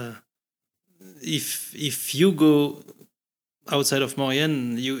if you go outside of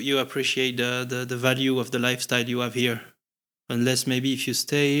Maurienne, you appreciate the value of the lifestyle you have here. Unless maybe if you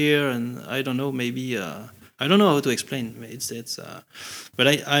stay here, and I don't know, maybe I don't know how to explain. But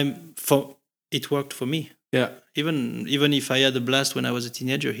it worked for me. Yeah. Even if I had a blast when I was a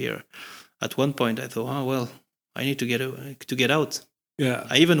teenager here, at one point I thought, oh well, I need to get out. Yeah.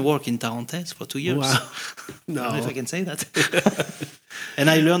 I even worked in Tarentaise for 2 years. Wow. No. I don't know if I can say that. And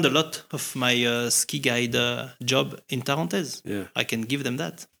I learned a lot of my ski guide job in Tarentaise. Yeah. I can give them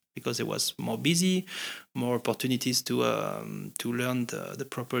that because it was more busy, more opportunities to learn the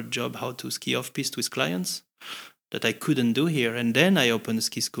proper job, how to ski off-piste with clients that I couldn't do here. And then I opened a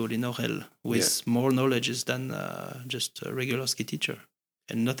ski school in Orel with more knowledge than just a regular ski teacher.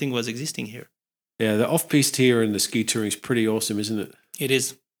 And nothing was existing here. Yeah, the off-piste here and the ski touring is pretty awesome, isn't it? It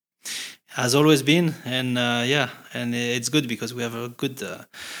is. Has always been. And and it's good because we have a good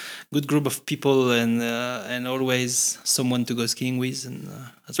group of people and always someone to go skiing with. And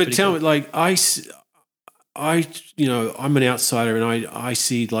that's but tell cool. me, like, I'm an outsider and I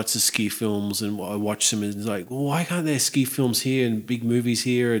see lots of ski films and I watch them and it's like, well, why can't there ski films here and big movies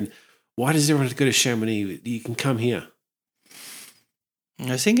here? And why does everyone have to go to Chamonix? You can come here.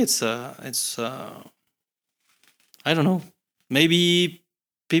 I think it's I don't know. Maybe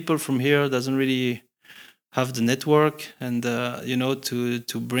people from here doesn't really have the network and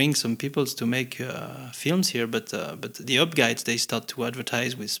to bring some people to make films here. But the Up Guides, they start to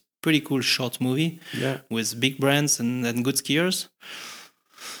advertise with pretty cool short movie with big brands and good skiers.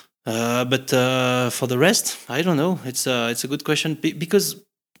 But for the rest, I don't know. It's a good question because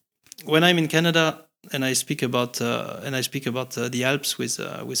when I'm in Canada and I speak about the Alps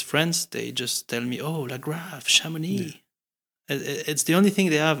with friends, they just tell me, "Oh, La Grave, Chamonix." It's the only thing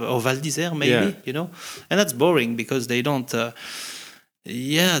they have, or Val d'Isère maybe, and that's boring because they don't.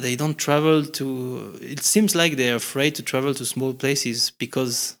 They don't travel to. It seems like they're afraid to travel to small places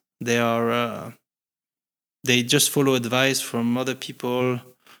because they are. They just follow advice from other people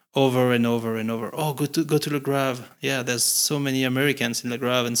over and over and over. Oh, go to La Grave. Yeah, there's so many Americans in La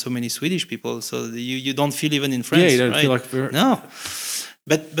Grave and so many Swedish people, so you don't feel even in France. Yeah, you don't right? feel like no.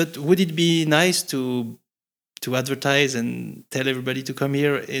 But would it be nice to advertise and tell everybody to come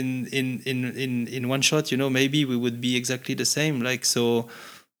here in one shot? Maybe we would be exactly the same. Like, so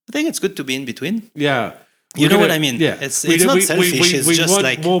I think it's good to be in between. Yeah. You know what I mean? Yeah. It's not selfish. It's we just want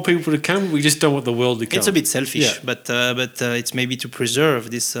like more people to come. We just don't want the world to come. it's a bit selfish, Yeah. but it's maybe to preserve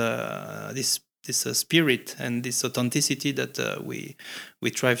this spirit and this authenticity that we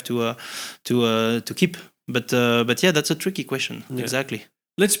strive to keep. But yeah, that's a tricky question. Yeah. Exactly.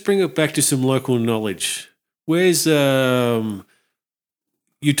 Let's bring it back to some local knowledge. Where's you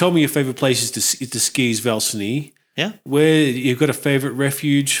told me your favorite place is to ski is Valseny. Yeah. Where you've got a favorite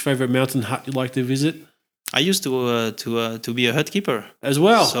refuge, favorite mountain hut you'd like to visit? I used to be a hut keeper As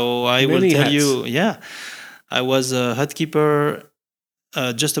well. So I will tell you, I was a hut keeper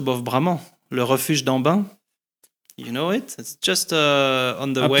just above Bramont, Le Refuge d'Ambin. You know it? It's just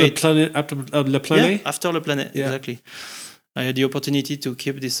on the way. Up Le Planet? Yeah, after Le Planet, Yeah. exactly. I had the opportunity to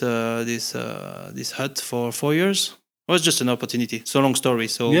keep this hut for 4 years. It was just an opportunity. It's a long story,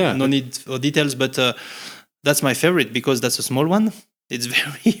 so no need for details. But that's my favorite because that's a small one. It's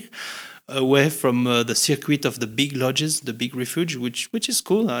very away from the circuit of the big lodges, the big refuge, which is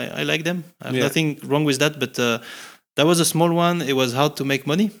cool. I like them. I have nothing wrong with that. But that was a small one. It was hard to make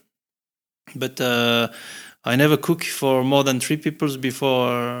money. But I never cook for more than 3 people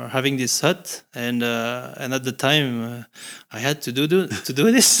before having this hut, and at the time I had to do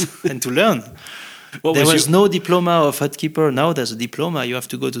this and to learn. There was no diploma of hut keeper. Now there's a diploma. You have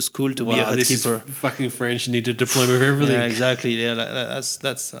to go to school to be a hut keeper. This is fucking French. You need a diploma of everything. Yeah, exactly. Yeah,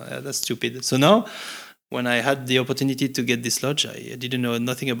 that's stupid. So now, when I had the opportunity to get this lodge, I didn't know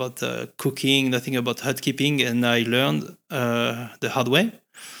nothing about cooking, nothing about hut keeping, and I learned the hard way.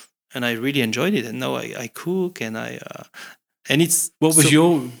 And I really enjoyed it. And now I cook, and it's. What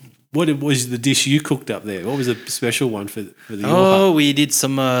was the dish you cooked up there? What was a special one for the? Oh, we did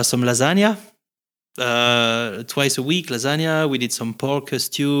some lasagna. Twice a week, lasagna. We did some pork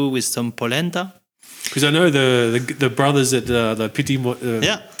stew with some polenta. Because I know the brothers at the Petit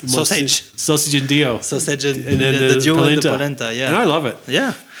sausage and Dio, sausage and then the Dio polenta. And the polenta. Yeah, and I love it.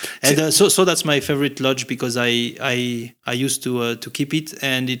 Yeah, and so that's my favorite lodge because I used to keep it,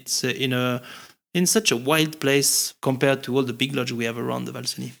 and it's in such a wild place compared to all the big lodge we have around the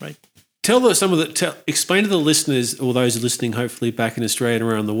Valseny, right? Explain to the listeners or those listening, hopefully back in Australia and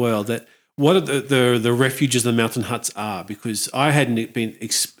around the world, that what are the refuges, the mountain huts are, because I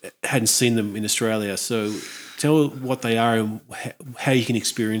hadn't seen them in Australia. So tell what they are and how you can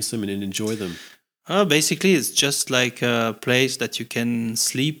experience them and enjoy them. Basically, it's just like a place that you can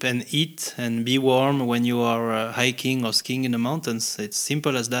sleep and eat and be warm when you are hiking or skiing in the mountains. It's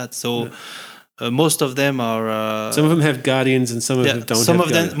simple as that. So most of them are. Some of them have guardians, and some of them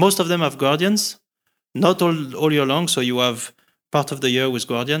don't. Most of them have guardians, not all year long. So you have. Part of the year with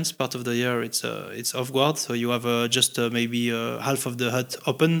guardians, part of the year it's off guard. So you have just maybe half of the hut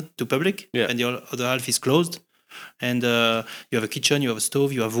open to public, and the other half is closed. And you have a kitchen, you have a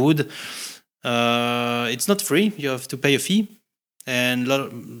stove, you have wood. It's not free. You have to pay a fee, and a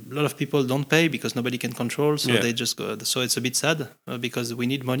lot of people don't pay because nobody can control. So they just go. So it's a bit sad because we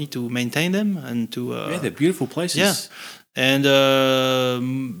need money to maintain them and to. They're beautiful places. Yeah, and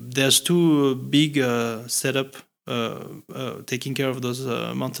there's 2 big setup. Taking care of those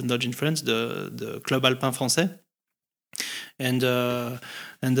mountain lodge in France, the Club Alpin Français and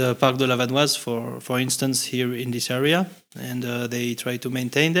the Parc de la Vanoise, for instance, here in this area, and they try to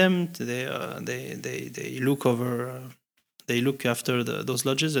maintain them. They look over, they look after those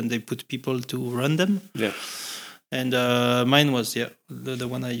lodges, and they put people to run them. Yeah. And mine was the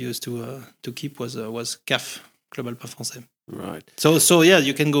one I used to keep was CAF, Club Alpin Français. Right. So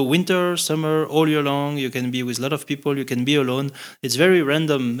you can go winter, summer, all year long. You can be with a lot of people. You can be alone. It's very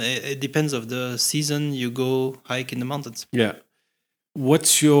random. It depends of the season you go hike in the mountains. Yeah.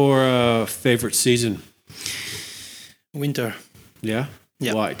 What's your favorite season? Winter. Yeah?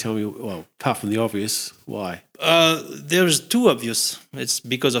 Yeah. Why? Tell me, well, apart from the obvious, why? There's 2 obvious. It's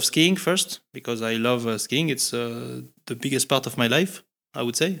because of skiing first, because I love skiing. It's the biggest part of my life, I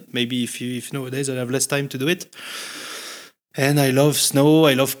would say. Maybe if nowadays I have less time to do it. And I love snow,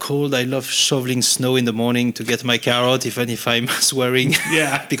 I love cold, I love shoveling snow in the morning to get my car out, even if I'm swearing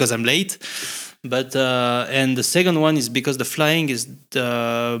because I'm late. But and the second one is because the flying is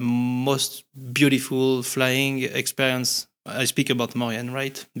the most beautiful flying experience. I speak about Maurienne,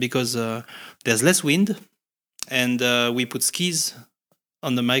 right? Because there's less wind, and we put skis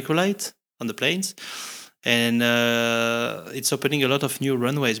on the microlight, on the planes. And it's opening a lot of new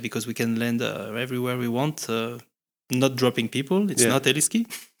runways because we can land everywhere we want. Not dropping people. It's not heli-ski.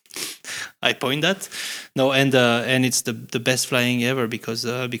 I point that. No, and it's the best flying ever because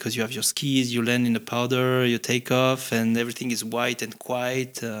you have your skis, you land in the powder, you take off, and everything is white and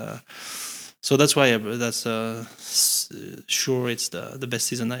quiet. So that's why sure it's the best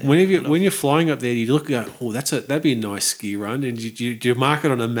season. When you're flying up there, you look at that'd be a nice ski run, and do you mark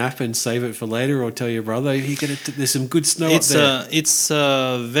it on a map and save it for later, or tell your brother there's some good snow up there? It's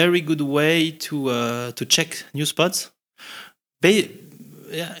a very good way to check new spots.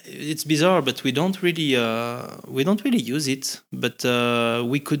 It's bizarre, but we don't really use it. But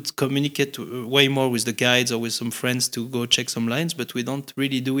we could communicate way more with the guides or with some friends to go check some lines. But we don't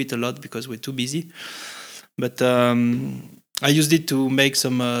really do it a lot because we're too busy. But I used it to make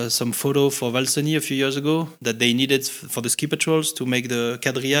some photo for Valseny a few years ago that they needed for the ski patrols to make the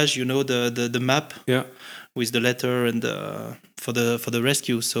quadrillage, the map. Yeah. With the letter and for the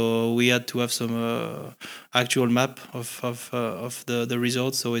rescue, so we had to have some actual map of the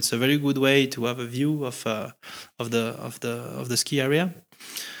resort. So it's a very good way to have a view of the ski area.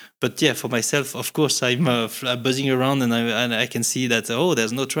 But for myself, of course, I'm buzzing around and I can see that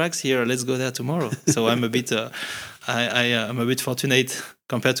there's no tracks here. Let's go there tomorrow. So I'm a bit I'm a bit fortunate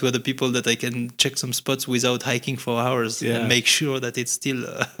compared to other people that I can check some spots without hiking for hours Yeah. and make sure that it's still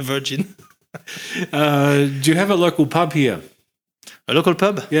virgin. Do you have a local pub here? A local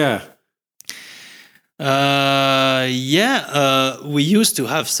pub? Yeah. We used to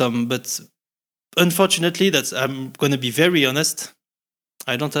have some, but unfortunately, I'm going to be very honest.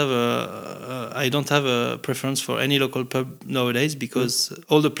 I don't have a preference for any local pub nowadays because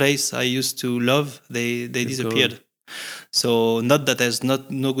all the place I used to love, they disappeared. So not that there's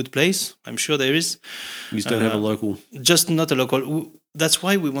no good place. I'm sure there is. You just don't have a local. Just not a local. That's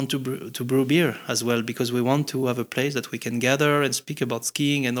why we want to brew beer as well, because we want to have a place that we can gather and speak about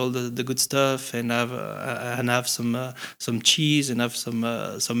skiing and all the good stuff, and have some cheese and have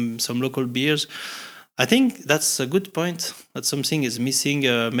some local beers. I think that's a good point. That something is missing.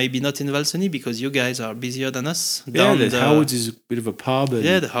 Maybe not in Valseny because you guys are busier than us. Howard's is a bit of a pub.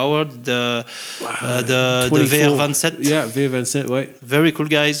 The Howard, the VR Van Set. Yeah, VR Van Set. Right. Very cool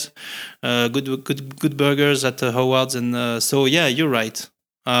guys. Good burgers at Howard's, and so yeah, you're right.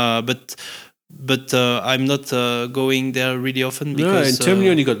 But I'm not going there really often because in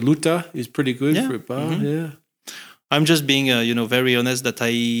Terminion you got Luta is pretty good for a bar. Mm-hmm. Yeah. I'm just being very honest that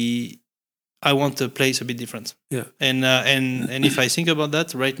I want a place a bit different. Yeah. And if I think about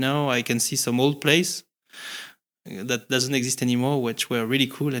that right now, I can see some old place that doesn't exist anymore, which were really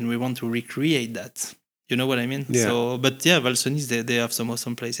cool, and we want to recreate that. You know what I mean? Yeah. So, but yeah, Valseny, they have some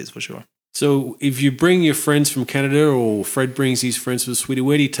awesome places for sure. So if you bring your friends from Canada, or Fred brings his friends from Sweden,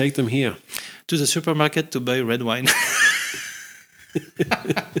 where do you take them here? To the supermarket to buy red wine.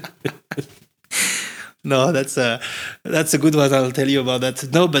 No, that's a good one. I'll tell you about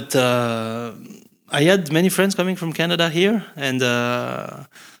that. No, but I had many friends coming from Canada here, and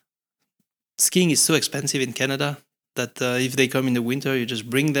skiing is so expensive in Canada that if they come in the winter, you just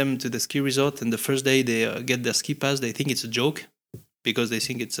bring them to the ski resort, and the first day they get their ski pass, they think it's a joke because they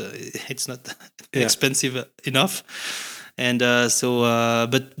think it's not expensive enough, and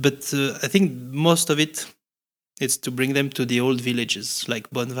but I think most of it's to bring them to the old villages like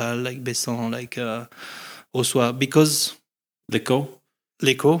Bonneval, like Besson, like Ossois, because Leco,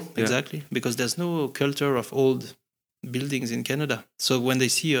 exactly, because there's no culture of old buildings in Canada. So when they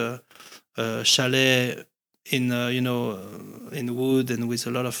see a chalet in in wood and with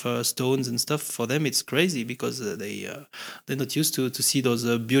a lot of stones and stuff, for them it's crazy because they're not used to see those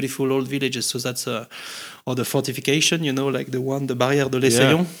beautiful old villages. So that's or the fortification, like the Barrière de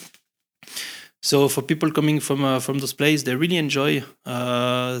l'Essaillon. So for people coming from those places, they really enjoy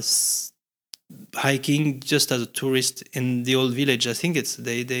hiking just as a tourist in the old village. I think it's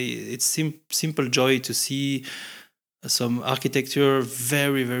simple joy to see some architecture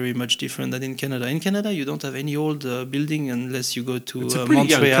very, very much different than in Canada. In Canada, you don't have any old building unless you go to it's a pretty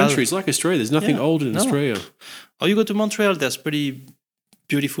Montreal. young country. It's like Australia. There's nothing old in Australia. Or you go to Montreal, there's pretty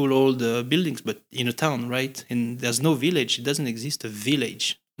beautiful old buildings, but in a town, right? There's no village. It doesn't exist a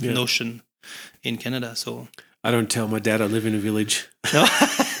village notion in Canada. So I don't tell my dad I live in a village. No,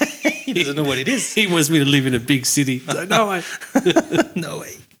 he doesn't know what it is. He wants me to live in a big city. Like, no way. No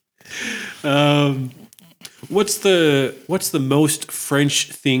way. What's the most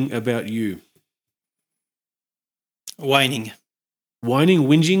French thing about you? Whining,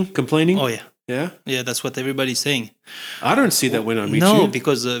 whinging, complaining. Oh yeah. Yeah, that's what everybody's saying. I don't see that when I meet you. No,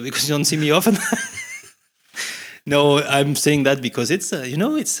 because you don't see me often. No, I'm saying that because it's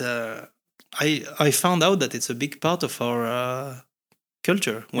I found out that it's a big part of our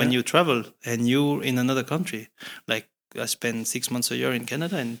culture when you travel and you're in another country. Like I spent 6 months a year in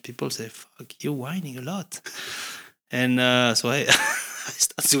Canada, and people say, "Fuck, you're whining a lot," and so I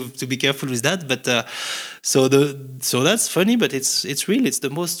start to be careful with that. But so that's funny, but it's real. It's the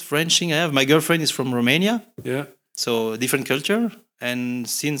most French thing I have. My girlfriend is from Romania. Yeah. So different culture, and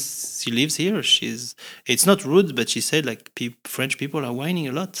since she lives here, it's not rude, but she said like French people are whining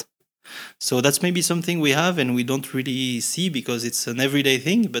a lot. So that's maybe something we have and we don't really see because it's an everyday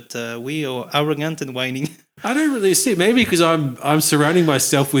thing. But we are arrogant and whining. I don't really see it. Maybe because I'm surrounding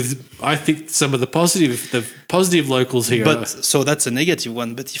myself with, I think, some of the positive locals here. But so that's a negative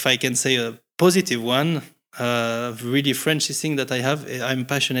one. But if I can say a positive one, really French thing that I have, I'm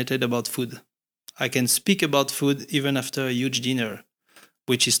passionate about food. I can speak about food even after a huge dinner,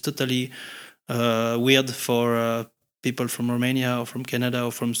 which is totally weird for people from Romania or from Canada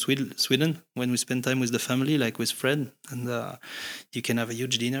or from Sweden. When we spend time with the family, like with Fred, and you can have a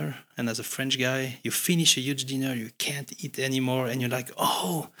huge dinner. And as a French guy, you finish a huge dinner, you can't eat anymore, and you're like,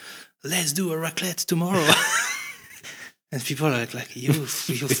 "Oh, let's do a raclette tomorrow." And people are like, you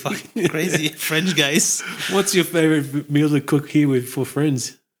fucking crazy French guys. What's your favorite meal to cook here for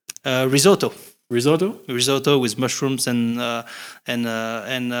friends? Risotto. Risotto with mushrooms and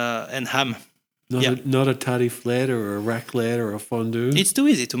ham. Not a tartiflette or a raclette or a fondue. It's too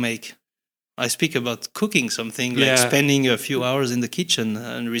easy to make. I speak about cooking something, like spending a few hours in the kitchen.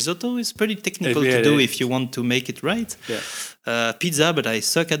 And risotto is pretty technical to do if you want to make it right. Yeah. Pizza, but I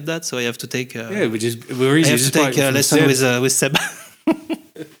suck at that, so I have to take. Which is very easy. I have to take a lesson with Seb.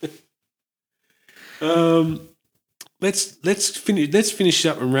 Let's finish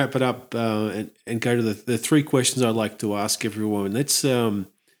up and wrap it up and go to the three questions I like to ask everyone. Let's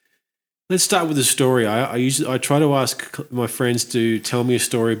start with a story. I try to ask my friends to tell me a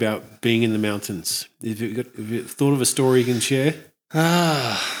story about being in the mountains. Have you thought of a story you can share?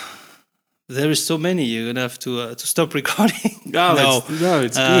 There is so many. You're gonna have to stop recording.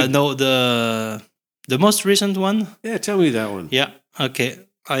 It's good. No, the most recent one. Yeah, tell me that one. Yeah. Okay.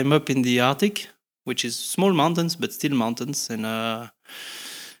 I'm up in the Arctic, which is small mountains but still mountains, and I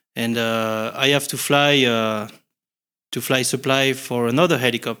have to fly supply for another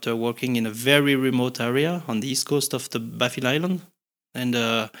helicopter working in a very remote area on the east coast of the Baffin Island. And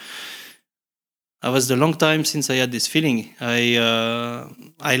I was a long time since I had this feeling.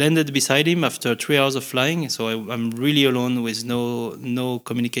 I landed beside him after 3 hours of flying, so I'm really alone with no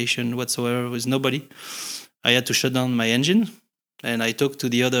communication whatsoever with nobody. I had to shut down my engine, and I talked to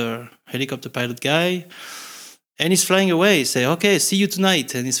the other helicopter pilot guy, and he's flying away. He say, "Okay, see you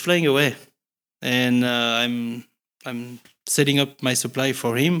tonight," and he's flying away. And I'm setting up my supply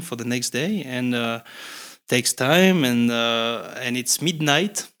for him for the next day, and takes time, and it's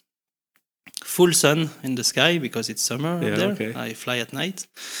midnight, full sun in the sky because it's summer up there. Okay. I fly at night,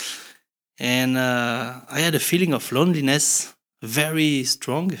 and I had a feeling of loneliness, very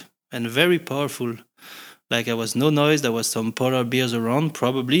strong and very powerful. Like there was no noise, there was some polar bears around,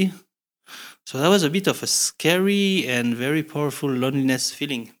 probably. So that was a bit of a scary and very powerful loneliness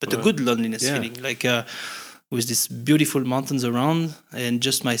feeling, but a good loneliness feeling, like with these beautiful mountains around and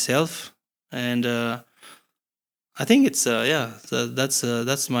just myself. And I think it's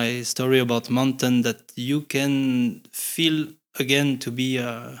that's my story about mountain, that you can feel again to be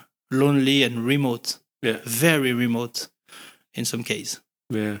lonely and remote, very remote in some case.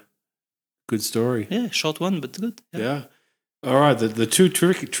 Yeah, good story. Yeah, short one but good. Yeah. All right, the two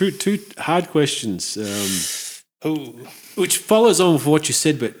hard questions, which follows on with what you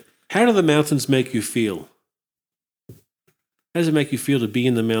said. But how do the mountains make you feel? How does it make you feel to be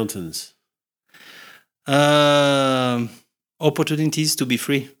in the mountains? Opportunities to be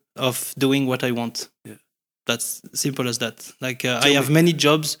free of doing what I want. Yeah. That's simple as that. Like I have many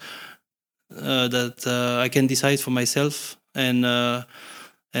jobs that I can decide for myself, and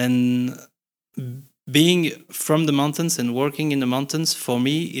being from the mountains and working in the mountains, for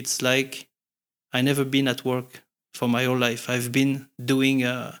me, it's like I never been at work for my whole life. I've been doing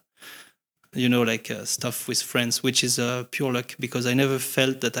stuff with friends, which is pure luck, because I never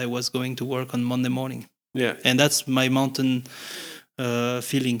felt that I was going to work on Monday morning. Yeah. And that's my mountain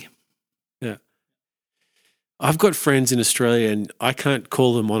feeling. Yeah. I've got friends in Australia, and I can't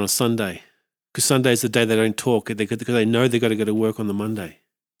call them on a Sunday, because Sunday is the day they don't talk, because they know they've got to go to work on the Monday.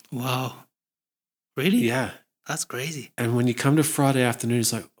 Wow. Really? Yeah. That's crazy. And when you come to Friday afternoon,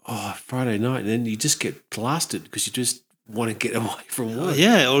 it's like, oh, Friday night, and then you just get blasted because you just want to get away from work.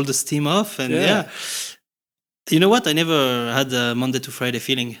 Yeah, all the steam off. And you know what? I never had a Monday to Friday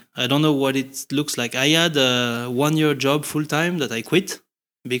feeling. I don't know what it looks like. I had a 1 year job full time that I quit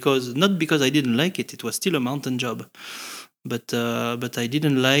not because I didn't like it. It was still a mountain job, but I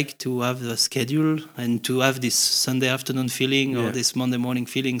didn't like to have the schedule and to have this Sunday afternoon feeling or this Monday morning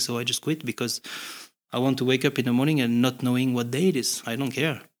feeling. So I just quit because I want to wake up in the morning and not knowing what day it is. I don't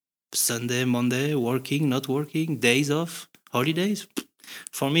care. Sunday, Monday, working, not working, days off, holidays.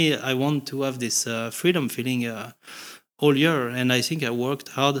 For me, I want to have this freedom feeling all year, and I think I worked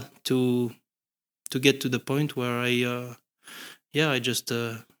hard to get to the point where I just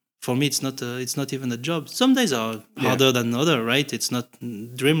for me it's not even a job. Some days are harder than other, right? It's not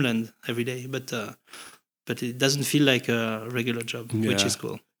dreamland every day, but it doesn't feel like a regular job, which is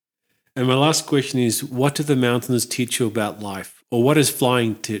cool. And my last question is, what do the mountains teach you about life? Or what has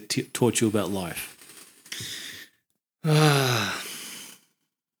flying taught you about life?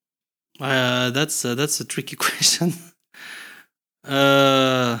 That's a tricky question.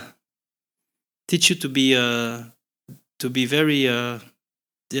 Teach you to be very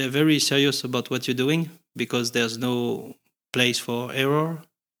serious about what you're doing, because there's no place for error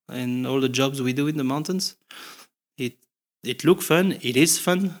in all the jobs we do in the mountains. It look fun. It is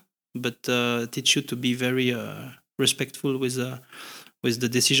fun. But teach you to be very respectful with the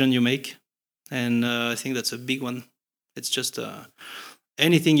decision you make, and I think that's a big one. It's just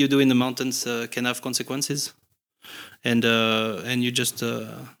anything you do in the mountains can have consequences, and you just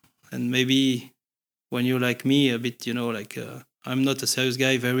and maybe when you're like me, a bit, like I'm not a serious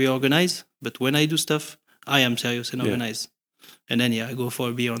guy, very organized, but when I do stuff, I am serious and organized. And then I go for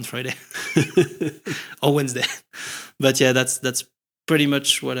a beer on Friday or Wednesday. But yeah, that's pretty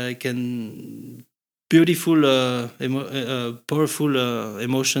much what I can. Beautiful, powerful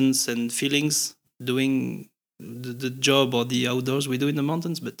emotions and feelings doing the job or the outdoors we do in the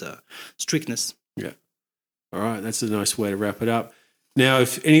mountains, but strictness. Yeah. All right, that's a nice way to wrap it up. Now,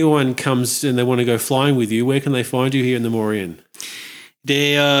 if anyone comes and they want to go flying with you, where can they find you here in the Maurienne?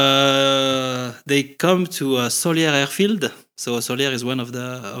 They come to Solières Airfield. So Solières is one of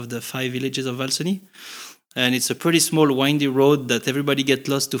the 5 villages of Valseny, and it's a pretty small, windy road that everybody gets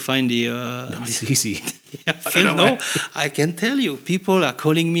lost to find the. It's easy. Airfield. No, I can tell you, people are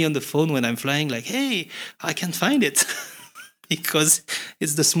calling me on the phone when I'm flying, like, "Hey, I can't find it." Because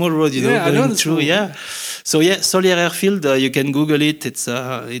it's the small road, going through. Yeah, so Solières Airfield. You can Google it. It's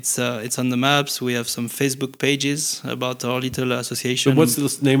on the maps. We have some Facebook pages about our little association. So what's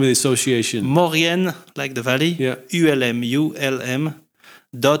the name of the association? Maurienne, like the valley. Yeah. ULM.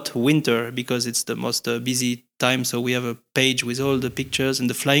 .winter, because it's the most busy time. So we have a page with all the pictures and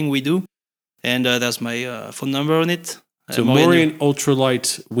the flying we do, and there's my phone number on it. So Maurienne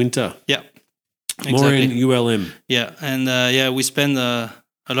Ultralight Winter. Yeah. Maurienne ULM. Yeah, and we spend a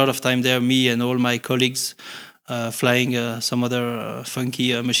lot of time there, me and all my colleagues, flying some other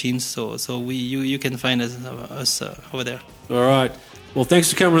funky machines. So you can find us over there. All right. Well,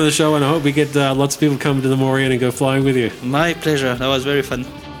 thanks for coming to the show, and I hope we get lots of people coming to the Maurienne and go flying with you. My pleasure. That was very fun.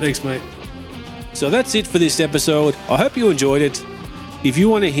 Thanks, mate. So that's it for this episode. I hope you enjoyed it. If you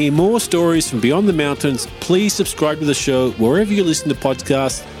want to hear more stories from beyond the mountains, please subscribe to the show wherever you listen to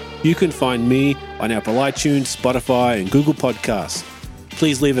podcasts. You can find me on Apple iTunes, Spotify, and Google Podcasts.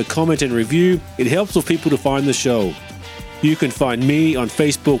 Please leave a comment and review. It helps for people to find the show. You can find me on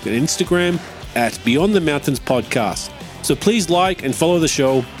Facebook and Instagram at Beyond the Mountains Podcast. So please like and follow the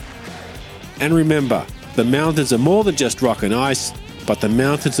show. And remember, the mountains are more than just rock and ice, but the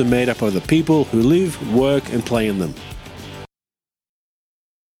mountains are made up of the people who live, work, and play in them.